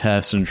past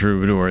Tess and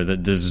Troubadour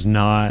that does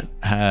not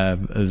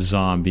have a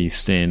zombie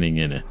standing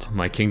in it.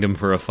 My kingdom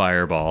for a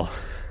fireball.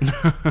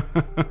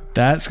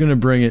 That's going to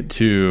bring it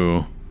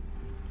to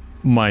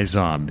my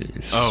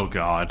zombies. oh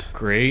God.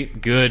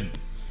 Great, good.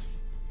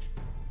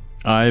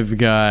 I've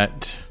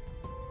got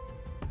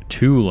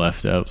 2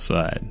 left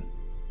outside.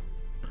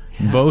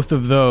 Both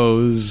of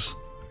those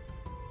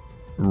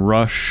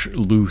rush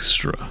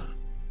Lustra.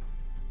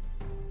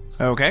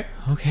 Okay.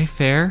 Okay,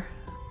 fair.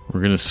 We're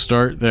going to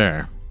start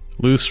there.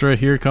 Lustra,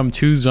 here come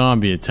 2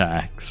 zombie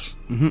attacks.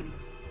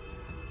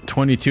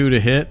 22 to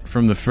hit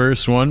from the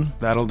first one.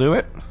 That'll do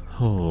it.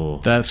 Oh,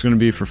 That's going to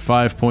be for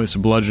 5 points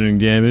of bludgeoning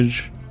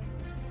damage.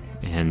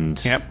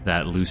 and Yep.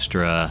 that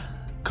Lustra.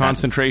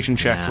 Concentration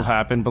checks yeah. will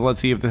happen, but let's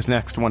see if this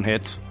next one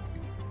hits.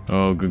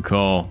 Oh, good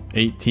call.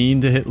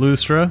 18 to hit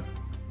Lustra.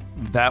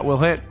 That will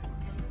hit.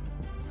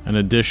 An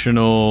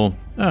additional...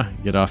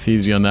 get off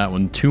easy on that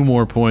one. 2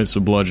 more points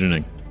of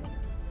bludgeoning.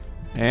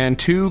 And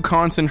 2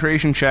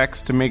 concentration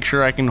checks to make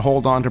sure I can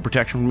hold on to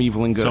protection from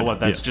evil and good. So what?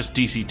 That's Yeah. just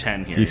DC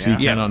 10 here. DC yeah?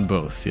 10 on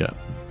both, yeah.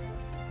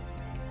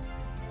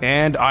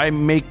 And I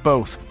make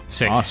both.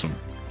 Sick. Awesome.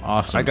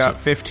 I got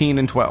 15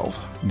 and 12.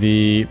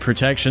 The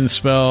protection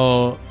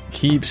spell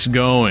keeps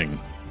going.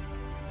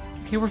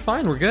 Okay, we're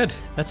fine. We're good.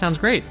 That sounds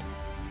great.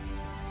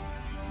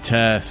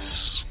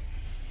 Tess,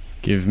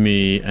 give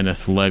me an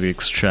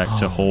athletics check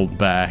to hold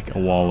back a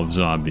wall of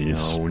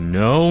zombies. Oh,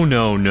 no,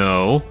 no,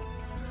 no.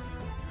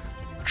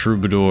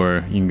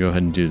 Troubadour, you can go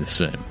ahead and do the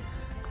same.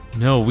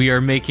 No, we are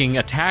making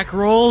attack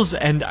rolls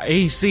and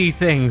AC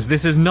things.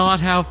 This is not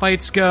how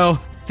fights go.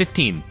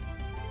 15.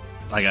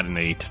 I got an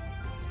 8.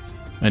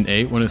 An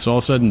 8 when it's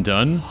all said and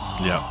done?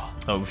 Yeah.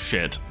 Oh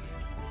shit.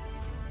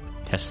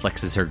 Tess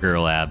flexes her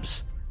girl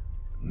abs.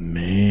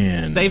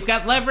 Man. They've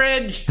got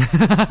leverage!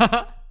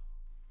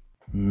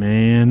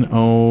 Man,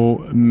 oh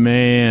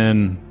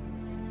man.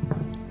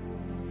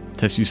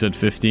 Tess, you said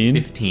 15?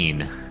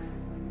 15.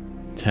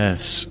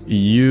 Tess,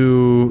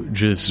 you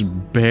just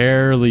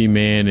barely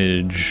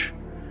manage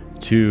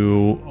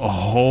to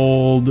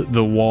hold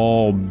the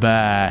wall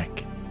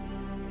back,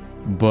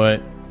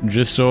 but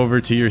just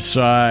over to your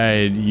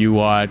side, you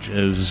watch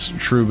as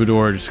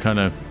Troubadour just kind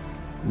of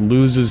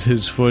loses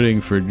his footing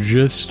for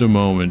just a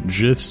moment,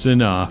 just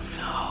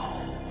enough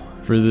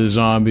for the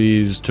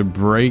zombies to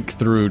break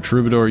through.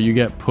 Troubadour, you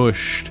get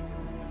pushed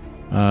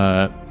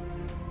 10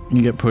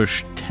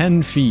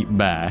 feet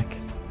back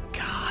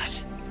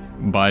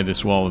by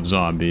this wall of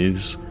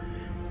zombies,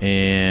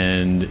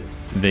 and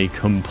they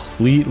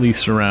completely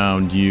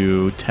surround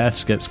you.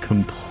 Tess gets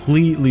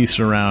completely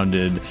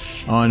surrounded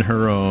on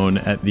her own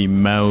at the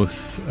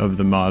mouth of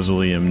the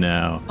mausoleum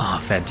now, Oh,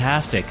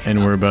 fantastic.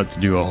 and we're about to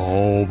do a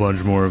whole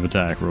bunch more of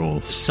attack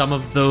rolls. Some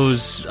of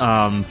those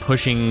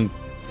pushing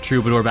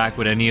Troubadour back,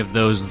 would any of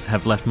those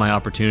have left my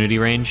opportunity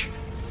range?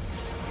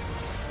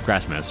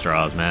 Grasping at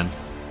straws, man.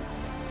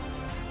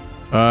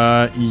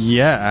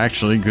 Yeah,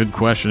 actually, good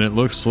question. It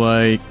looks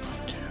like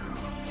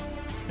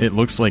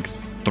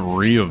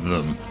 3 of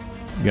them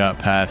got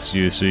past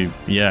you, so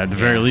at the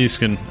very least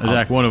can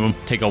attack one of them.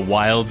 Take a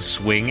wild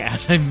swing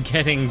at him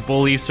getting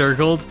bully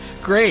circled.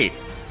 Great.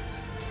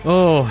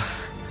 Oh,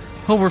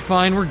 we're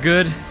fine. We're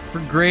good.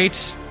 We're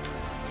great.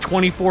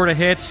 24 to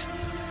hit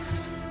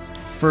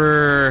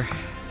for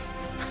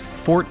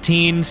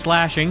 14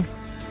 slashing.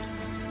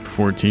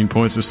 14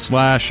 points of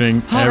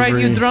slashing. All right,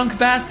 you drunk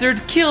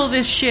bastard, kill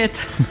this shit.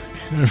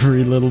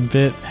 Every little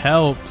bit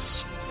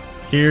helps.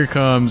 Here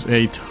comes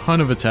a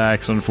ton of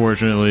attacks,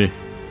 unfortunately.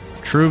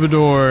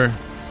 Troubadour,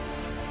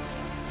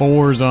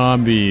 4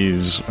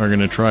 zombies are going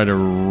to try to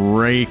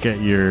rake at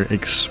your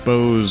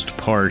exposed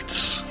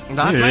parts.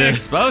 Not my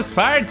exposed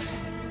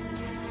parts.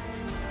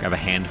 Grab a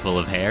handful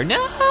of hair.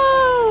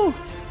 No.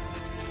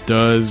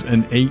 Does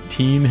an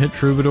 18 hit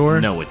Troubadour?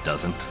 No, it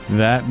doesn't.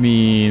 That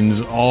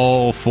means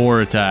all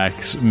 4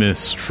 attacks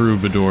miss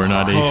Troubadour.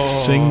 Not a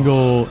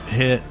single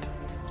hit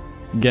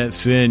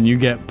gets in. You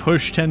get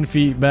pushed 10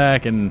 feet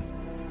back,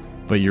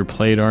 but your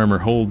plate armor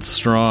holds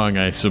strong,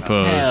 I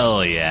suppose.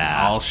 Hell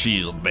yeah. All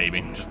shield,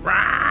 baby. Just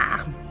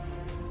rah!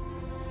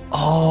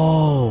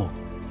 Oh.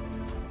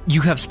 You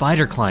have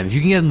spider climb. If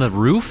you can get on the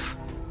roof,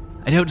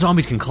 I doubt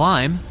zombies can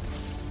climb.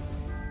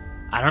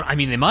 I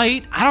mean, they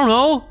might. I don't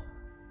know.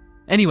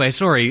 Anyway,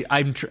 sorry.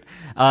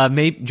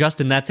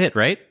 Justin, that's it,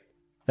 right?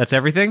 That's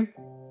everything?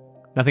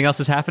 Nothing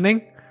else is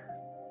happening?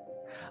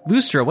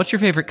 Lustra, what's your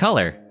favorite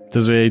color?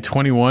 Does a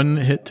 21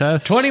 hit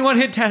test? 21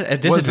 hit test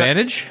at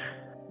disadvantage?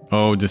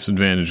 Oh,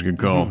 disadvantage. Good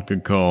call.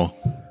 Good call.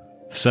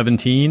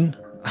 17?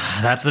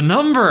 That's the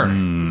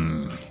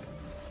number.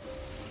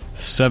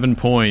 7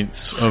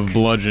 points of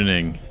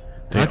bludgeoning.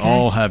 They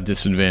all have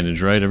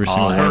disadvantage, right? Every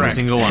single one. Every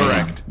single one.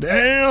 Correct.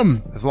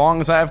 Damn! As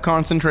long as I have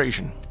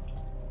concentration.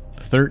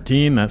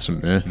 13, that's a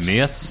miss.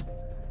 Miss.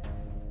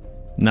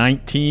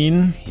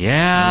 19,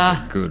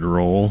 Yeah. good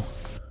roll.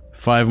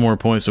 5 more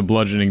points of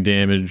bludgeoning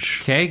damage.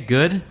 Okay,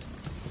 good.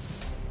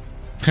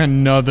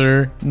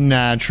 Another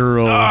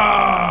natural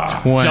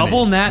 20.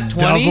 Double nat 20?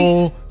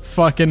 Double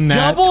fucking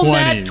nat Double 20s.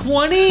 nat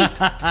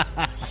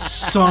 20?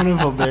 Son of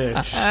a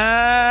bitch.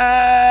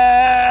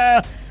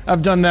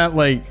 I've done that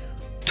like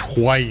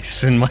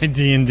twice in my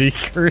D&D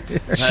career.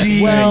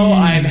 Well,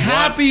 I'm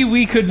happy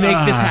we could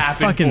make this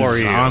happen fucking for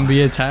you.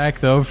 zombie attack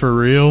though, for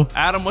real.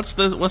 Adam, what's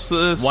the 1 in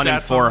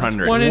stats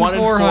 400. 1 in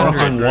 400.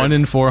 It's a 1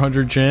 in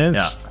 400 chance.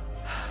 Yeah.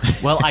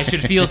 Well, I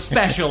should feel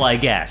special, I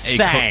guess.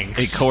 Thanks.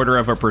 A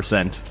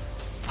 1/4%.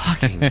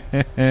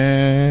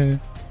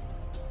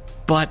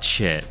 Butt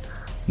shit.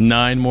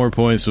 9 more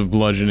points of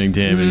bludgeoning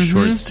damage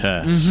towards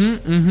Tess.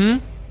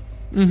 1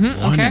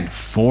 Okay. in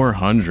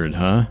 400,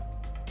 huh?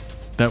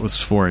 That was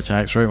 4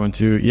 attacks, right? 1,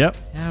 2. Yep.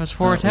 Yeah, it was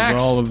 4 That was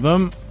attacks. all of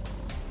them.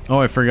 Oh,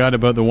 I forgot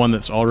about the one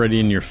that's already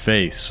in your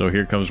face. So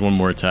here comes one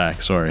more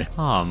attack. Sorry.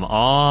 Come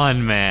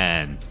on,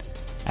 man.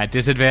 At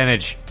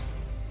disadvantage.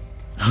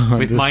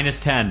 With This- minus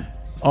 10.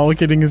 All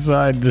kidding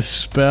aside, the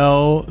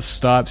spell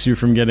stops you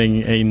from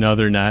getting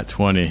another nat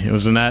 20. It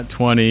was a nat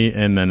 20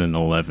 and then an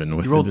 11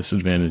 with the rolled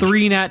disadvantage.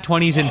 3 nat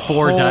 20s and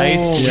 4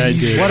 dice. Yeah, I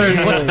did.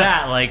 What's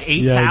that, like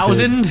Yeah, I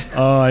did. 8,000?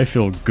 Oh, I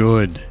feel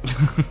good.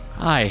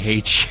 I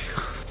hate you.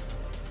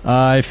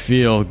 I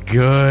feel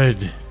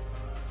good.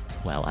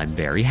 Well, I'm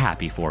very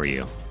happy for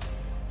you.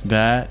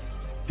 That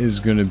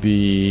is going to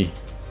be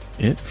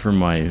it for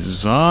my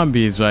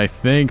zombies, I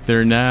think.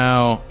 They're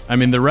now... I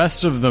mean, the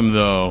rest of them,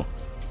 though,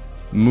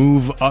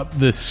 move up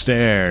the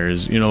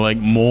stairs. You know, like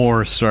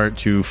more start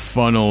to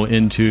funnel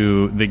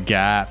into the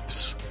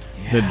gaps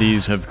that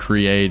these have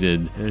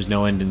created. There's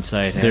no end in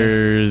sight. eh?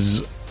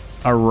 There's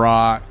a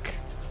rock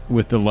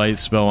with the light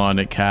spell on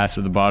it cast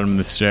at the bottom of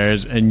the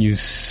stairs, and you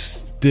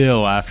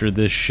still, after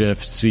this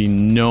shift, see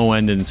no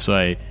end in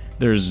sight.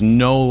 There's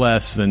no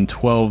less than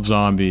 12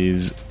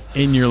 zombies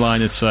in your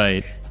line of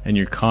sight, and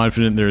you're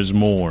confident there's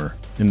more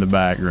in the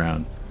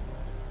background.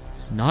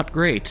 It's not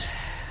great.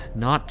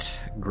 Not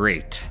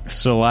great.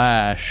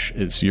 Slash,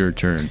 it's your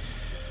turn.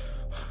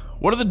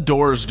 What are the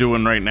doors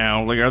doing right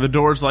now? Like, are the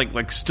doors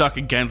like stuck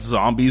against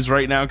zombies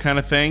right now, kind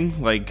of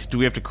thing? Like, do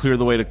we have to clear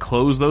the way to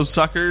close those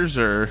suckers,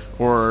 or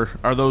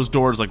are those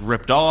doors like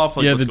ripped off?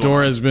 Like, Yeah, what's the going door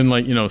on? has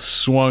been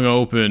swung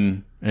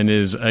open and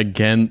is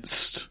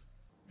against.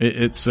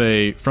 It's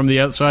a from the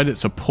outside.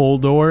 It's a pull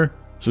door,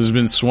 so it's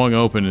been swung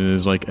open and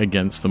is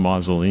against the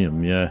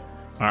mausoleum. Yeah,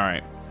 All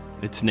right.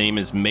 Its name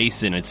is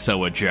Mason. It's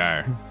so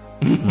ajar.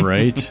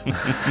 right.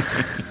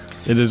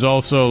 It is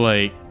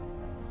also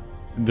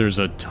there's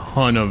a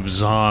ton of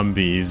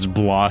zombies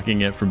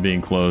blocking it from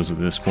being closed at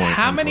this point.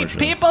 How many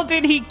unfortunately. people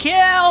did he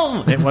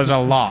kill? It was a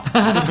lot.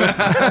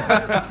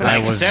 I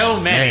was so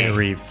many.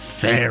 very,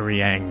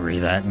 very angry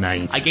that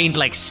night. I gained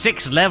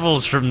 6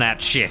 levels from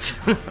that shit.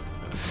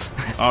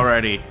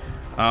 Alrighty.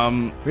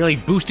 Really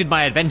boosted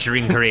my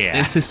adventuring career.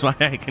 This is why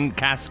I can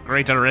cast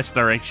Greater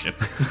Restoration.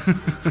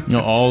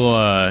 No,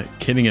 all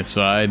kidding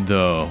aside,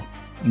 though,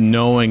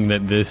 knowing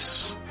that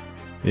this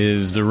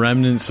is the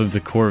remnants of the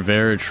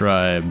Corvair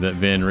tribe that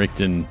Van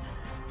Richten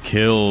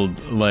killed,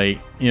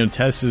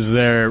 Tess is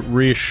there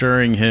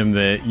reassuring him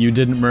that you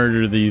didn't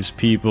murder these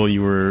people,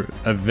 you were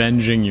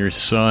avenging your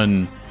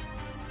son.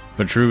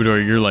 But Troubadour,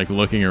 you're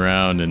looking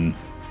around, and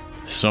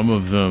some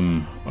of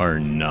them are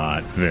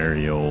not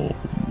very old.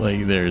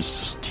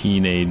 There's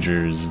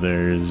teenagers,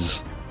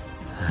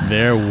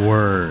 there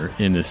were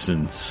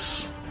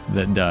innocents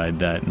that died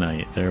that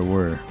night. There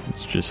were.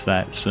 It's just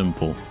that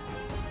simple.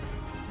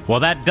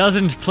 Well, that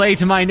doesn't play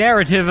to my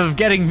narrative of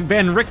getting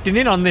Ben Richten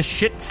in on this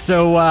shit,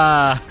 so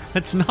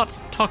let's not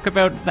talk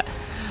about that.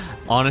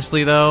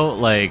 Honestly, though,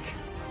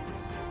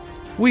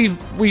 we've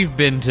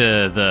been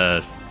to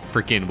the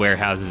freaking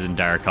warehouses in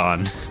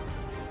Darkon.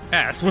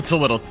 What's a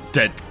little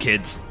dead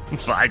kids?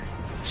 It's fine.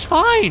 It's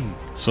fine.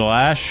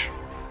 Slash?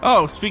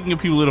 Oh, speaking of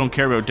people who don't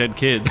care about dead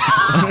kids.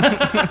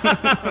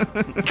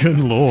 Good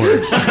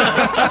lord.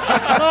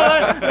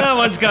 That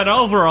one's got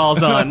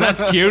overalls on.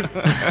 That's cute.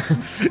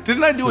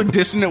 Didn't I do a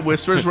Dissonant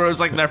Whispers where it was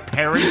their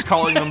parents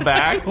calling them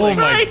back? Oh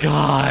my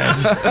god.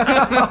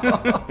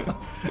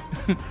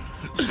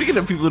 Speaking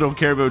of people who don't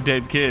care about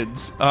dead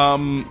kids,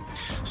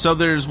 so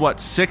there's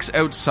 6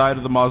 outside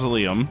of the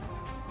mausoleum,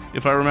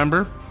 if I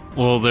remember?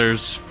 Well,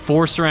 there's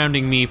 4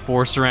 surrounding me,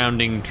 4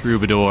 surrounding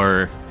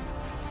Troubadour,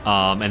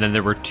 and then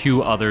there were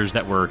 2 others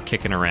that were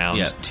kicking around.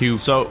 Yeah. 2.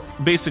 So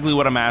basically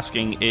what I'm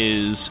asking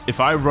is if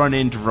I run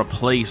in to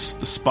replace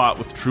the spot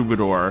with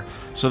Troubadour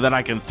so that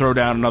I can throw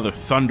down another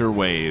Thunder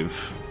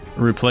Wave,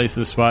 replace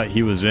the spot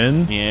he was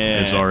in. Yeah.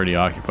 It's already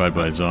occupied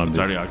by a zombie. It's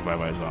already occupied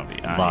by a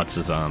zombie. Lots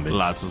of zombies.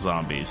 Lots of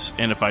zombies.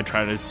 And if I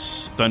try to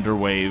thunder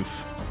wave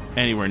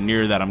anywhere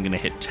near that, I'm going to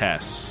hit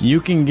Tess. You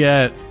can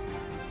get...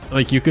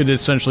 Like, you could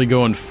essentially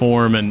go and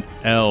form an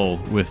L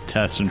with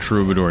Tess and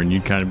Troubadour, and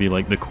you'd kind of be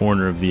like the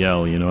corner of the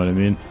L, you know what I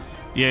mean?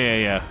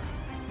 Yeah.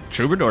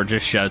 Troubadour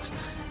just shouts,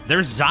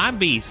 "There's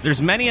zombies! There's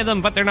many of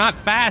them, but they're not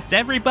fast!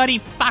 Everybody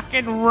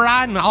fucking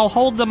run! I'll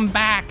hold them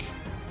back!"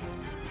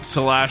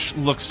 Salash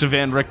looks to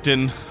Van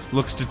Richten,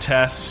 looks to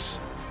Tess,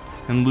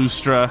 and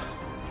Lustra.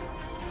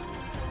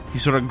 He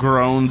sort of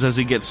groans as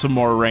he gets some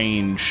more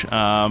range,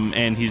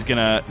 and he's going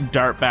to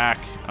dart back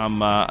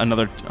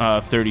another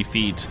 30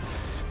 feet.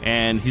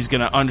 And he's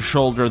going to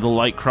unshoulder the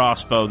light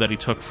crossbow that he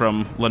took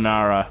from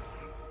Lenara.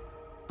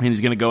 And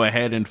he's going to go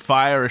ahead and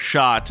fire a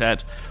shot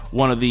at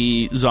one of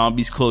the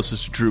zombies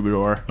closest to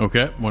Troubadour.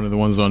 Okay, one of the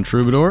ones on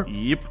Troubadour.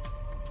 Yep.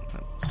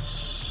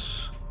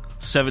 That's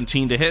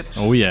 17 to hit.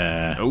 Oh,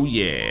 yeah. Oh,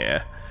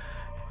 yeah.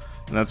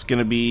 And that's going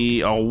to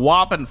be a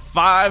whopping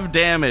 5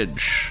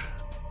 damage.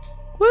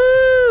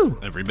 Woo!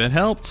 Every bit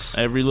helps.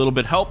 Every little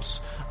bit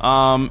helps.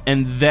 And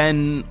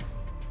then...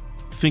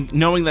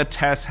 knowing that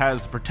Tess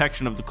has the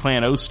protection of the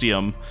clan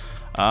Ostium,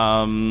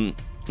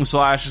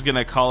 Slash is going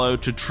to call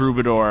out to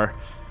Troubadour,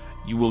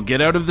 "You will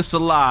get out of this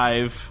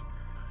alive.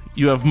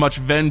 You have much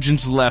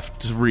vengeance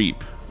left to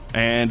reap."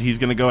 And he's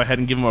going to go ahead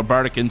and give him a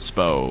Bardic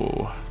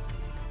Inspo.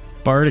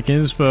 Bardic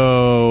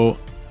Inspo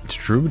to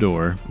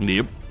Troubadour.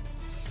 Yep.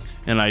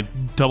 And I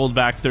doubled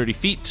back 30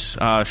 feet,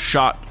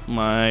 shot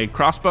my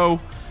crossbow,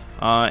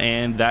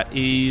 and that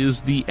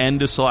is the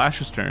end of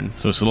Salash's turn.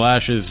 So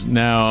Slash is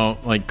now,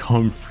 like,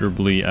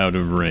 comfortably out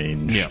of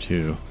range, Yeah.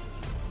 too.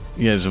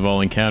 You guys have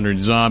all encountered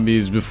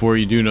zombies before.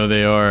 You do know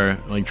they are,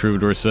 like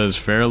Troubadour says,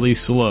 fairly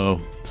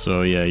slow.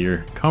 So, yeah,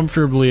 you're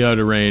comfortably out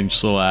of range,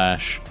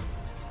 Slash.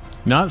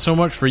 Not so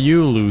much for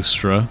you,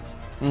 Lustra.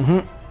 Mm-hmm.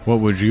 What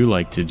would you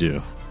like to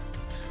do?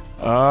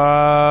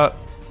 I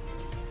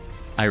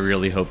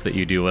really hope that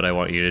you do what I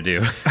want you to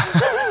do.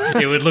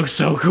 It would look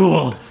so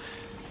cool.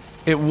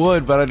 It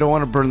would, but I don't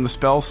want to burn the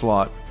spell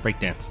slot.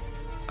 Breakdance.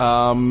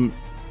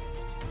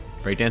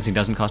 Breakdancing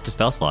doesn't cost a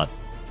spell slot.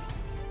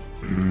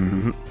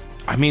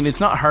 I mean, it's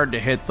not hard to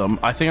hit them.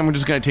 I think I'm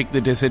just going to take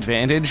the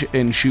disadvantage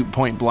and shoot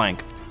point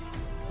blank.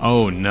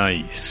 Oh,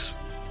 nice.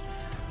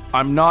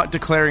 I'm not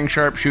declaring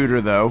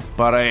sharpshooter, though,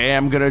 but I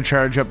am going to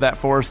charge up that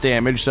force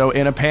damage. So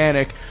in a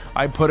panic,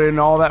 I put in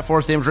all that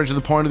force damage right to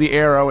the point of the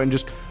arrow and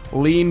just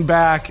lean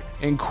back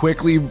and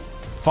quickly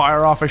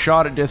fire off a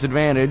shot at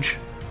disadvantage.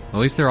 At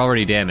least they're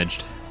already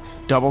damaged.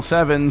 Double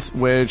sevens,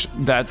 which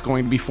that's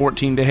going to be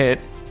 14 to hit.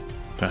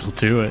 That'll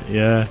do it,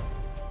 yeah.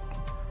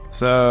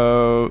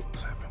 So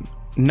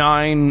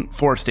 9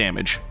 force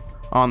damage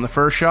on the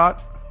first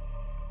shot.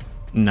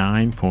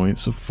 9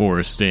 points of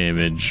force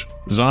damage.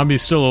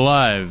 Zombie's still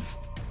alive.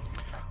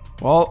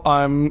 Well,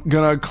 I'm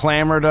gonna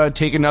clamor to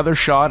take another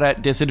shot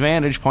at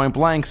disadvantage, point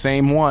blank,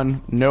 same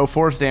one. No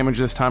force damage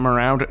this time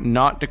around,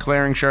 not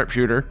declaring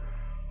sharpshooter.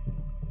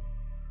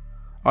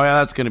 Oh yeah,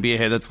 that's gonna be a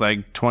hit. That's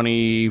like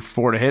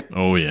 24 to hit.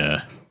 Oh,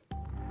 yeah.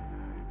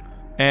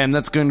 And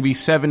that's going to be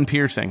 7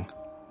 piercing.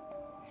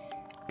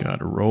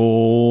 Gotta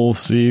roll,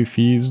 see if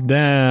he's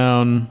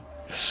down.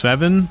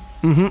 7?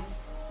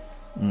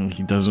 Mm-hmm.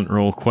 He doesn't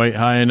roll quite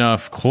high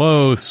enough.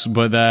 Close,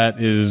 but that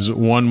is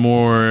one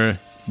more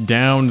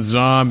downed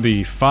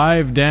zombie.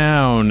 5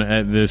 down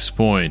at this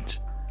point.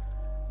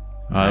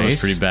 That was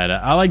Nice. pretty bad.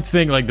 I like to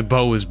think like the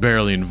bow was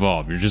barely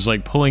involved. You're just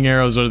like pulling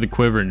arrows out of the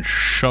quiver and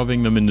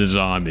shoving them into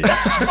zombies.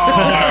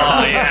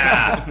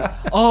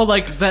 Oh,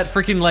 like that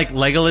freaking like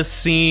Legolas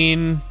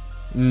scene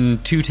in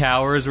Two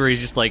Towers where he's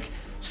just like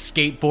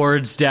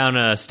skateboards down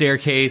a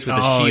staircase with a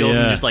Oh, shield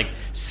yeah. and just like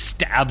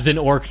stabs an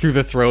orc through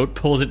the throat,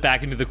 pulls it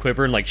back into the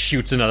quiver and like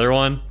shoots another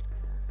one.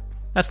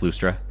 That's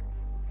Lustra.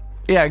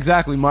 Yeah,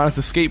 exactly, minus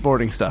the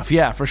skateboarding stuff.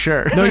 Yeah, for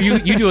sure. No, you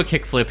do a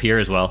kickflip here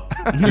as well.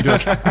 You do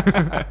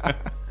a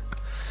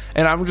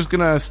And I'm just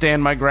gonna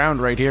stand my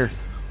ground right here.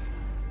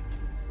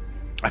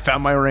 I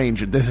found my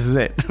range. This is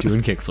it.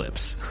 doing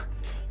kickflips.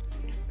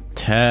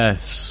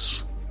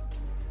 Tess,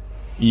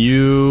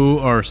 you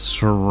are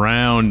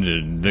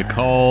surrounded. The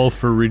call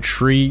for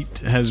retreat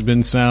has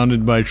been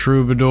sounded by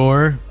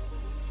Troubadour.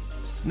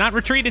 Not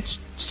retreat, it's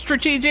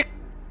strategic.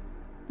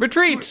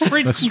 Retreat.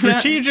 A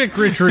strategic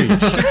retreat.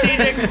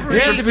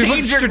 Yes, if we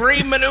put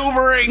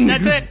remaneuvering.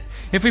 That's it.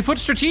 If we put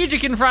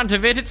strategic in front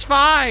of it, it's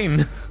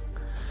fine.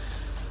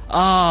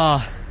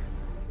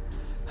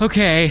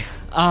 Okay.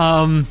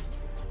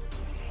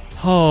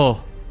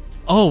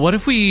 What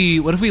if we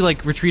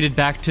like retreated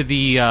back to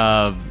the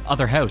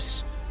other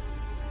house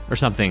or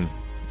something,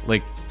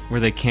 like where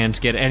they can't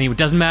get any? It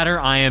doesn't matter.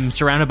 I am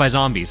surrounded by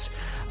zombies.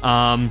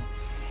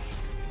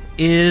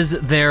 Is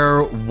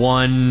there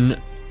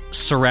one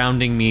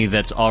surrounding me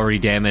that's already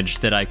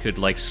damaged that I could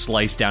like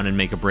slice down and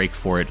make a break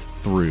for it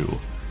through,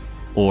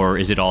 or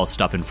is it all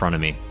stuff in front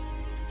of me?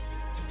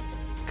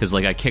 Because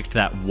like I kicked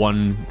that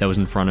one that was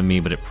in front of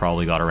me, but it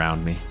probably got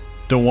around me.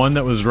 the one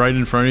that was right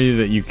in front of you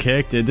that you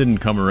kicked, it didn't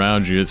come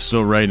around you. It's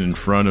still right in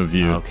front of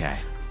you. Okay.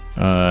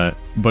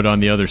 But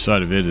on the other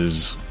side of it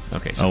is So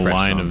a fresh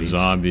line of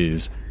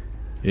zombies.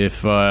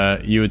 If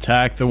you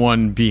attack the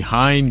one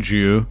behind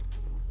you,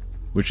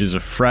 which is a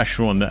fresh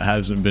one that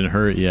hasn't been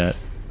hurt yet,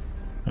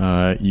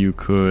 you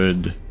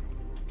could...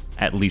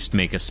 At least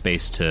make a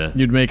space to...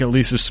 You'd make at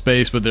least a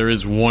space, but there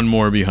is one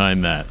more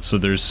behind that. So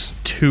there's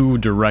 2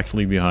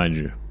 directly behind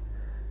you.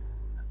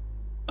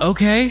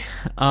 Okay.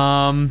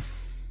 But,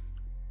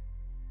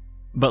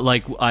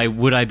 like,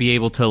 would I be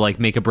able to, like,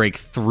 make a break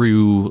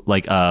through,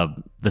 like,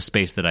 the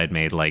space that I'd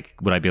made? Like,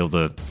 would I be able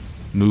to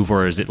move,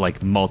 or is it,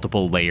 like,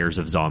 multiple layers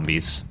of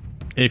zombies?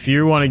 If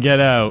you want to get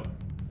out...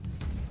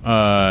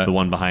 the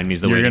one behind me is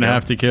the way you're going to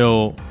have to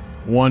kill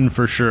one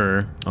for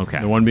sure.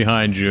 Okay. The one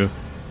behind you.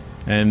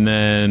 And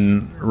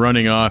then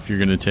running off, you're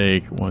going to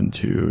take 1,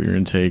 2... You're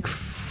going to take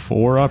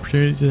 4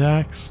 opportunity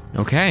attacks.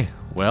 Okay.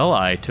 Well,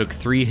 I took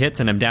 3 hits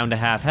and I'm down to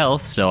half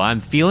health, so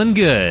I'm feeling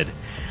good.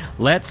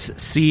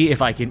 Let's see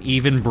if I can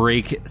even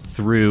break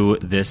through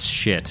this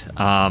shit.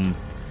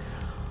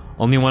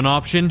 Only one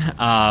option.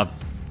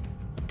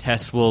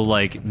 Tess will,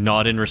 like,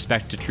 nod in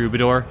respect to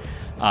Troubadour,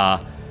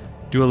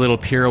 do a little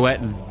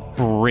pirouette, and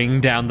bring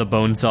down the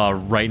bone saw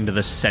right into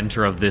the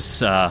center of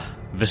this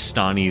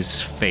Vistani's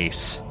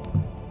face.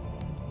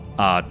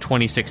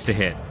 26 to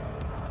hit.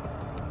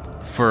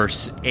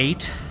 First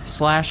 8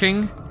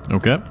 slashing.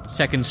 Okay.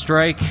 Second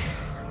strike.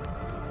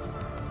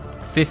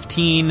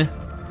 15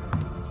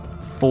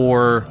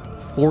 for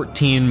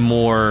 14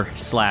 more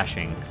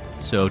slashing.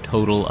 So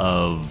total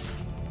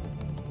of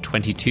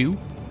 22.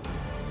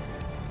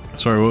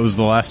 Sorry, what was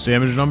the last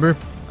damage number?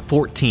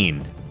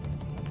 14.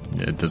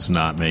 It does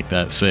not make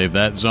that save.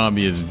 That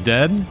zombie is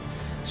dead.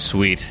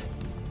 Sweet.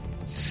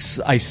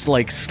 I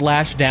like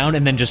slash down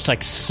and then just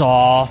like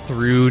saw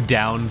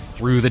down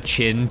through the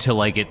chin to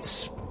like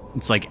it's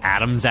like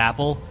Adam's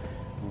apple.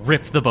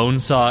 Rip the bone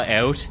saw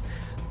out,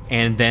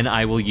 and then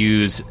I will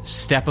use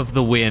Step of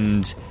the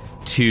Wind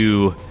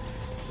to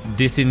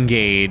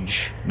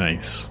disengage.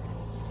 Nice.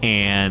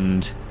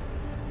 And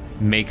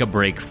make a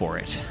break for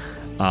it.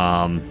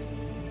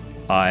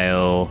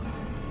 I'll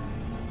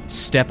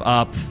step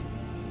up.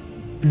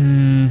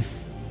 Yeah,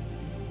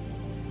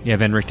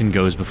 Van Richten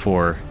goes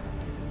before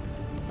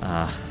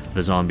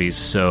the zombies,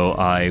 so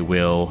I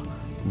will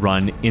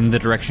run in the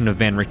direction of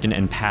Van Richten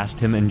and past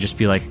him and just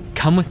be like,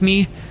 come with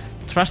me,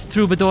 trust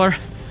Troubadour.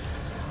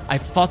 I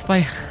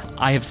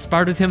have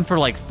sparred with him for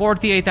like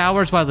 48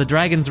 hours while the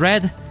dragon's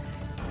red.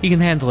 He can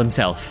handle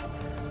himself.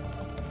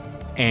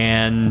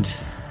 And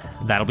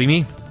that'll be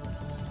me.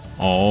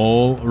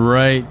 All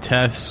right,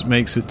 Tess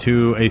makes it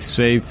to a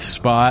safe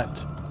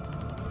spot.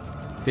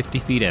 50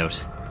 feet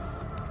out.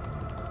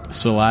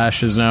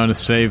 Salash is now in a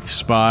safe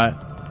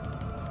spot.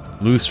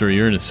 Lucer,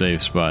 you're in a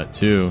safe spot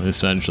too,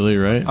 essentially,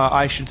 right?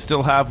 I should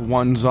still have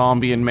 1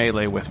 zombie in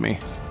melee with me.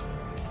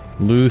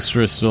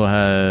 Lustra still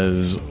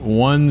has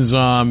 1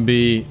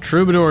 zombie.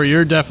 Troubadour,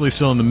 you're definitely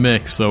still in the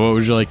mix, though. What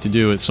would you like to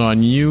do? It's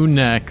on you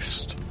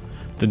next.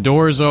 The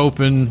door's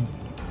open.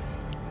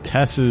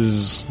 Tess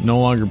is no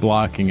longer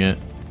blocking it.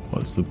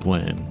 What's the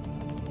plan?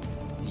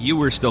 You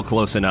were still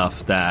close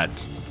enough that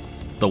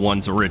the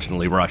ones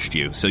originally rushed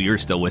you, so you're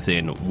still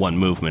within 1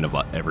 movement of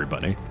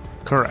everybody.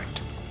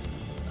 Correct.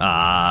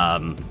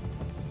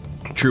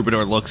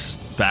 Troubadour looks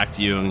back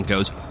to you and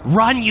goes,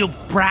 "Run, you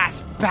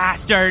brass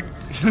bastard!"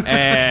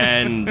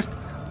 And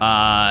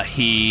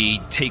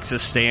he takes a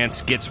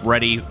stance, gets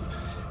ready,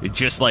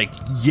 just like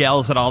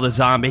yells at all the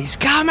zombies,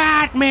 "Come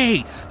at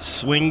me!"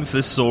 Swings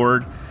the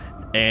sword,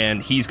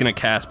 and he's going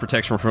to cast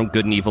Protection from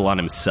Good and Evil on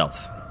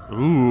himself.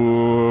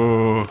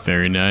 Ooh.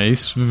 Very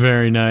nice,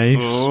 very nice.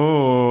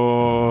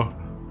 Oh.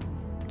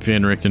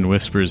 Van Richten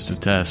whispers to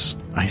Tess,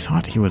 "I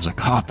thought he was a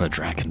copper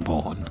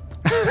dragonborn."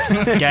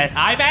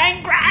 I'm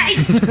angry!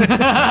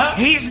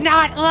 He's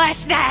not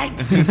listening!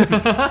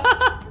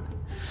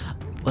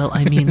 Well,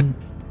 I mean,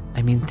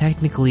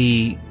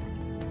 technically,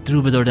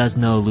 Troubadour does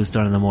know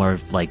Lustar on a more,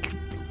 like,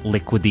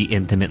 liquidy,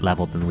 intimate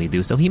level than we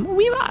do, so I don't know.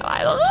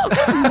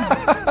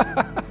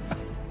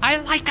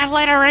 I like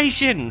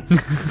alliteration!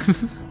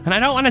 And I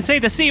don't want to say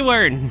the C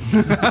word!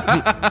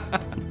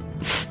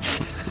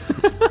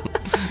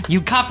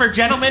 You copper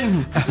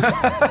gentlemen!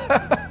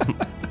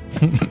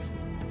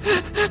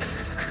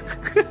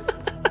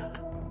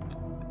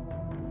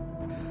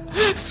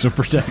 So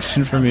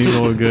protection from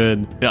evil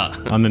good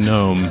on the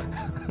gnome.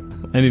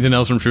 Anything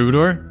else from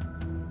Troubadour?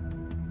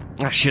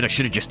 Shit, I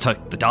should have just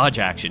took the dodge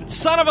action.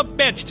 Son of a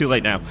bitch! Too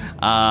late now.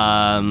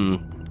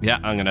 Yeah,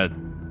 I'm gonna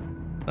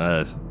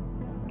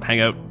hang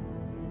out,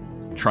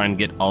 try and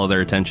get all of their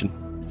attention.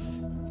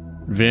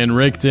 Van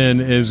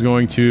Richten is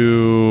going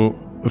to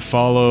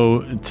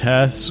follow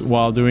Tess.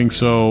 While doing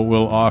so,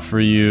 will offer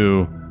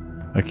you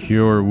a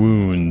Cure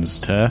Wounds.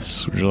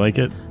 Tess, would you like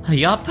it?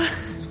 Yup.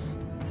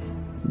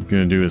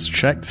 Gonna do his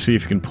check to see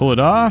if you can pull it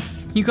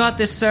off. You got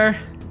this, sir.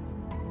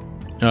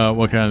 How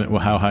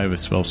high of a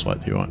spell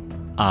slot do you want?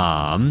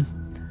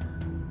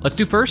 Let's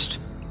do first.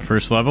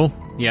 First level?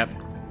 Yep.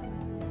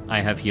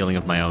 I have healing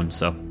of my own,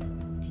 so.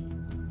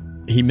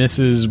 He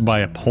misses by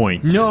a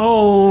point.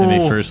 No!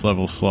 And a first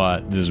level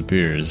slot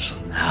disappears.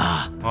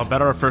 Well,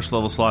 better a first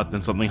level slot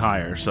than something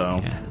higher,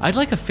 so. I'd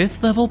like a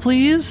 5th level,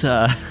 please.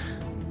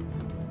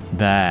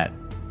 That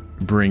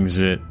brings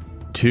it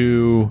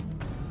to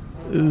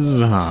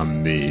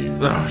zombies.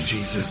 Oh,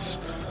 Jesus.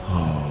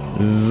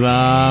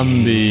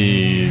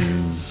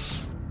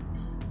 Zombies.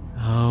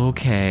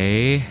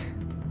 Okay.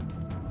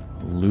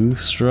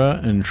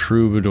 Lustra and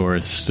Troubadour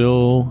is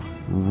still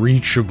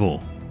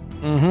reachable.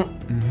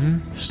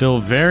 Still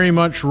very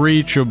much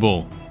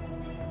reachable.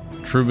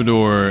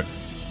 Troubadour,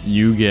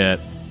 you get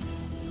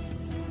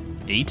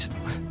 8.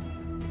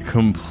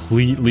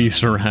 completely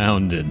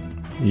surrounded.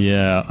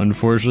 Yeah,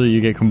 unfortunately,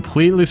 you get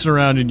completely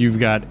surrounded. You've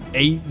got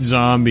 8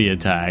 zombie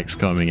attacks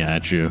coming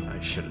at you.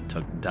 I should have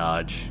took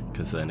dodge,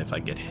 because then if I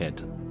get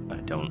hit, I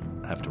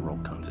don't have to roll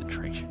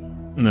concentration.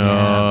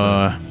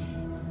 Now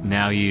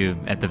you,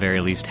 at the very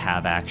least,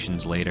 have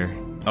actions later.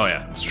 Oh,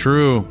 yeah. It's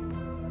true.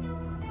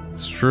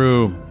 It's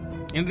true.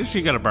 In addition,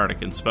 you got a Bardic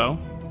Inspo.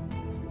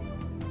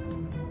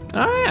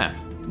 Oh, yeah.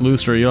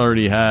 Lustra, you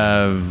already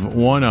have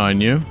 1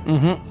 on you.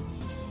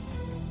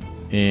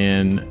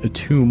 And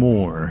 2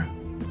 more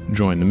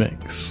join the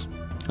mix.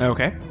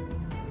 Okay.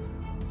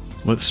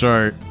 Let's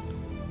start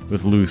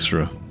with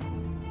Lustra.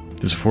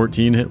 Does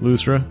 14 hit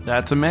Lustra?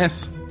 That's a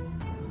miss.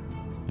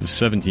 Does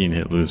 17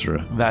 hit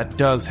Lustra? That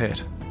does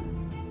hit.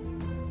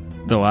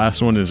 The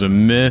last one is a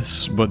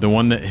miss, but the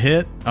one that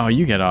hit, oh,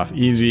 you get off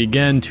easy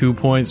again. 2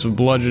 points of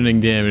bludgeoning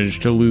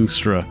damage to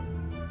Lustra.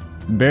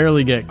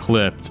 Barely get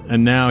clipped,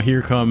 and now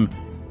here come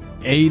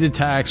 8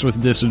 attacks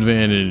with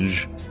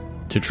disadvantage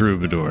to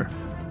Troubadour.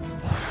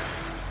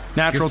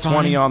 Natural You're fine.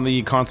 20 on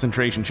the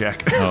concentration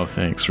check. Oh,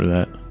 thanks for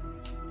that.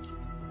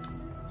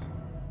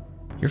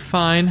 You're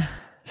fine.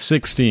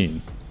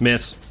 16,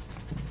 Miss.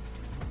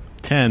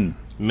 10,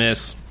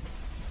 Miss.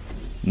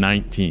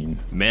 19.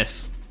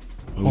 Miss.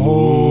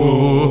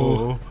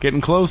 Oh.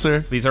 Getting closer.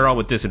 These are all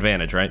with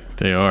disadvantage, right?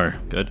 They are.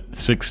 Good.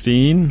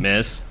 16.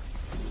 Miss.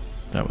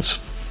 That was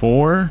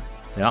 4.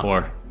 Yeah.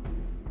 4.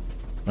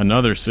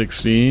 Another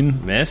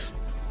 16. Miss.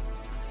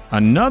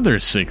 Another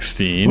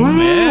 16.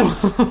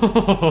 Miss.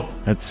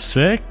 That's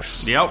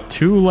 6. Yep.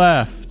 2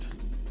 left.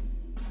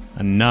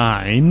 A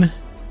 9.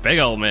 Big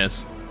ol'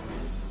 miss.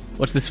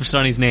 What's this for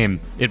Sonny's name?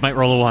 It might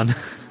roll a 1.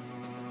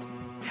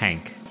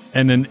 Hank.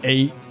 And an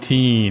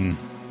 18.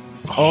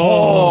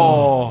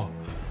 Oh.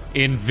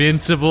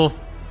 Invincible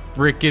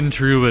frickin'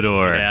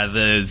 Troubadour. Yeah,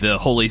 the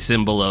holy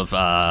symbol of,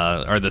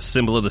 or the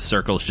symbol of the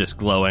circle is just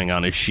glowing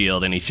on his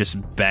shield, and he's just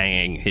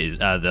banging his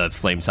the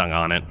flame tongue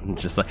on it, and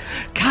just like,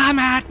 come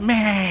at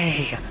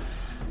me!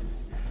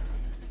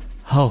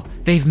 Oh,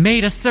 they've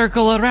made a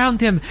circle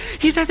around him.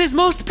 He's at his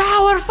most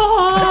powerful!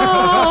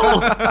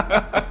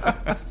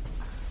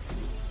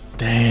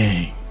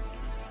 Dang.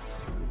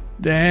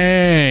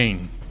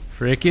 Dang.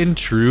 Frickin'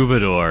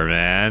 Troubadour,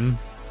 man.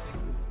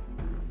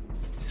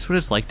 Is this what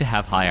it's like to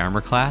have high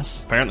armor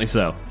class? Apparently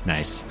so.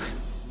 Nice.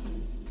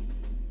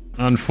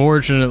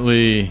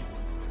 Unfortunately,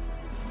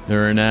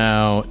 there are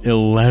now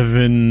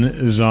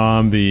 11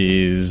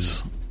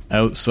 zombies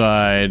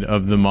outside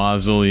of the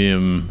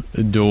mausoleum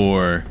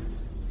door.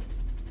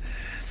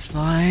 It's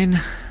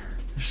fine.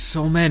 There's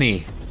so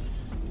many.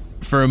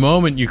 For a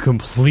moment, you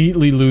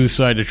completely lose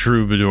sight of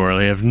Troubadour.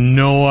 They have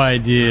no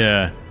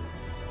idea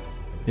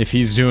if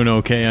he's doing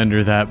okay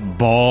under that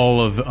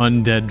ball of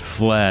undead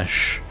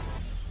flesh.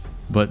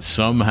 But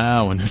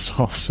somehow, when it's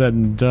all said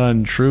and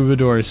done,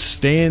 Troubadour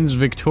stands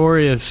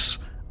victorious,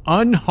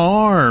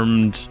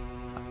 unharmed.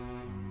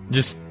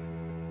 Just,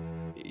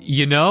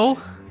 you know?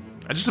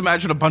 I just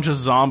imagine a bunch of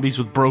zombies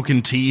with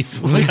broken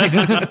teeth.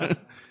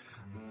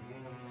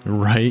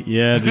 Right,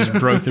 yeah, just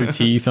broke their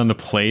teeth on the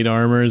plate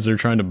armor as they're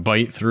trying to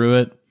bite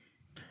through it.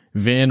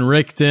 Van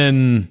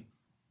Richten,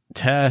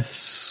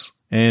 Tess,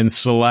 and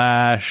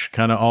Slash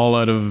kind of all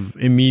out of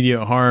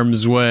immediate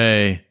harm's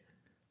way.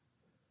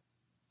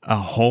 A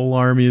whole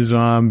army of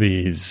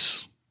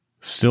zombies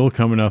still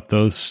coming up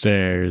those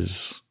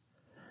stairs.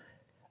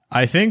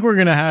 I think we're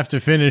going to have to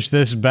finish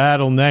this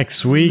battle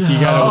next week. You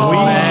got a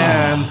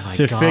week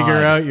to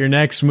figure out your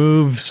next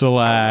move,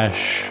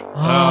 Slash.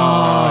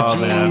 Oh,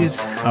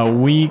 jeez. A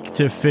week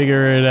to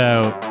figure it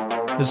out.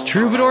 Does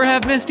Troubadour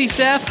have Misty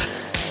Step?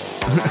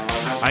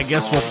 I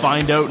guess we'll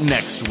find out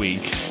next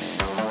week.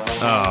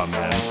 Oh,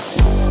 man.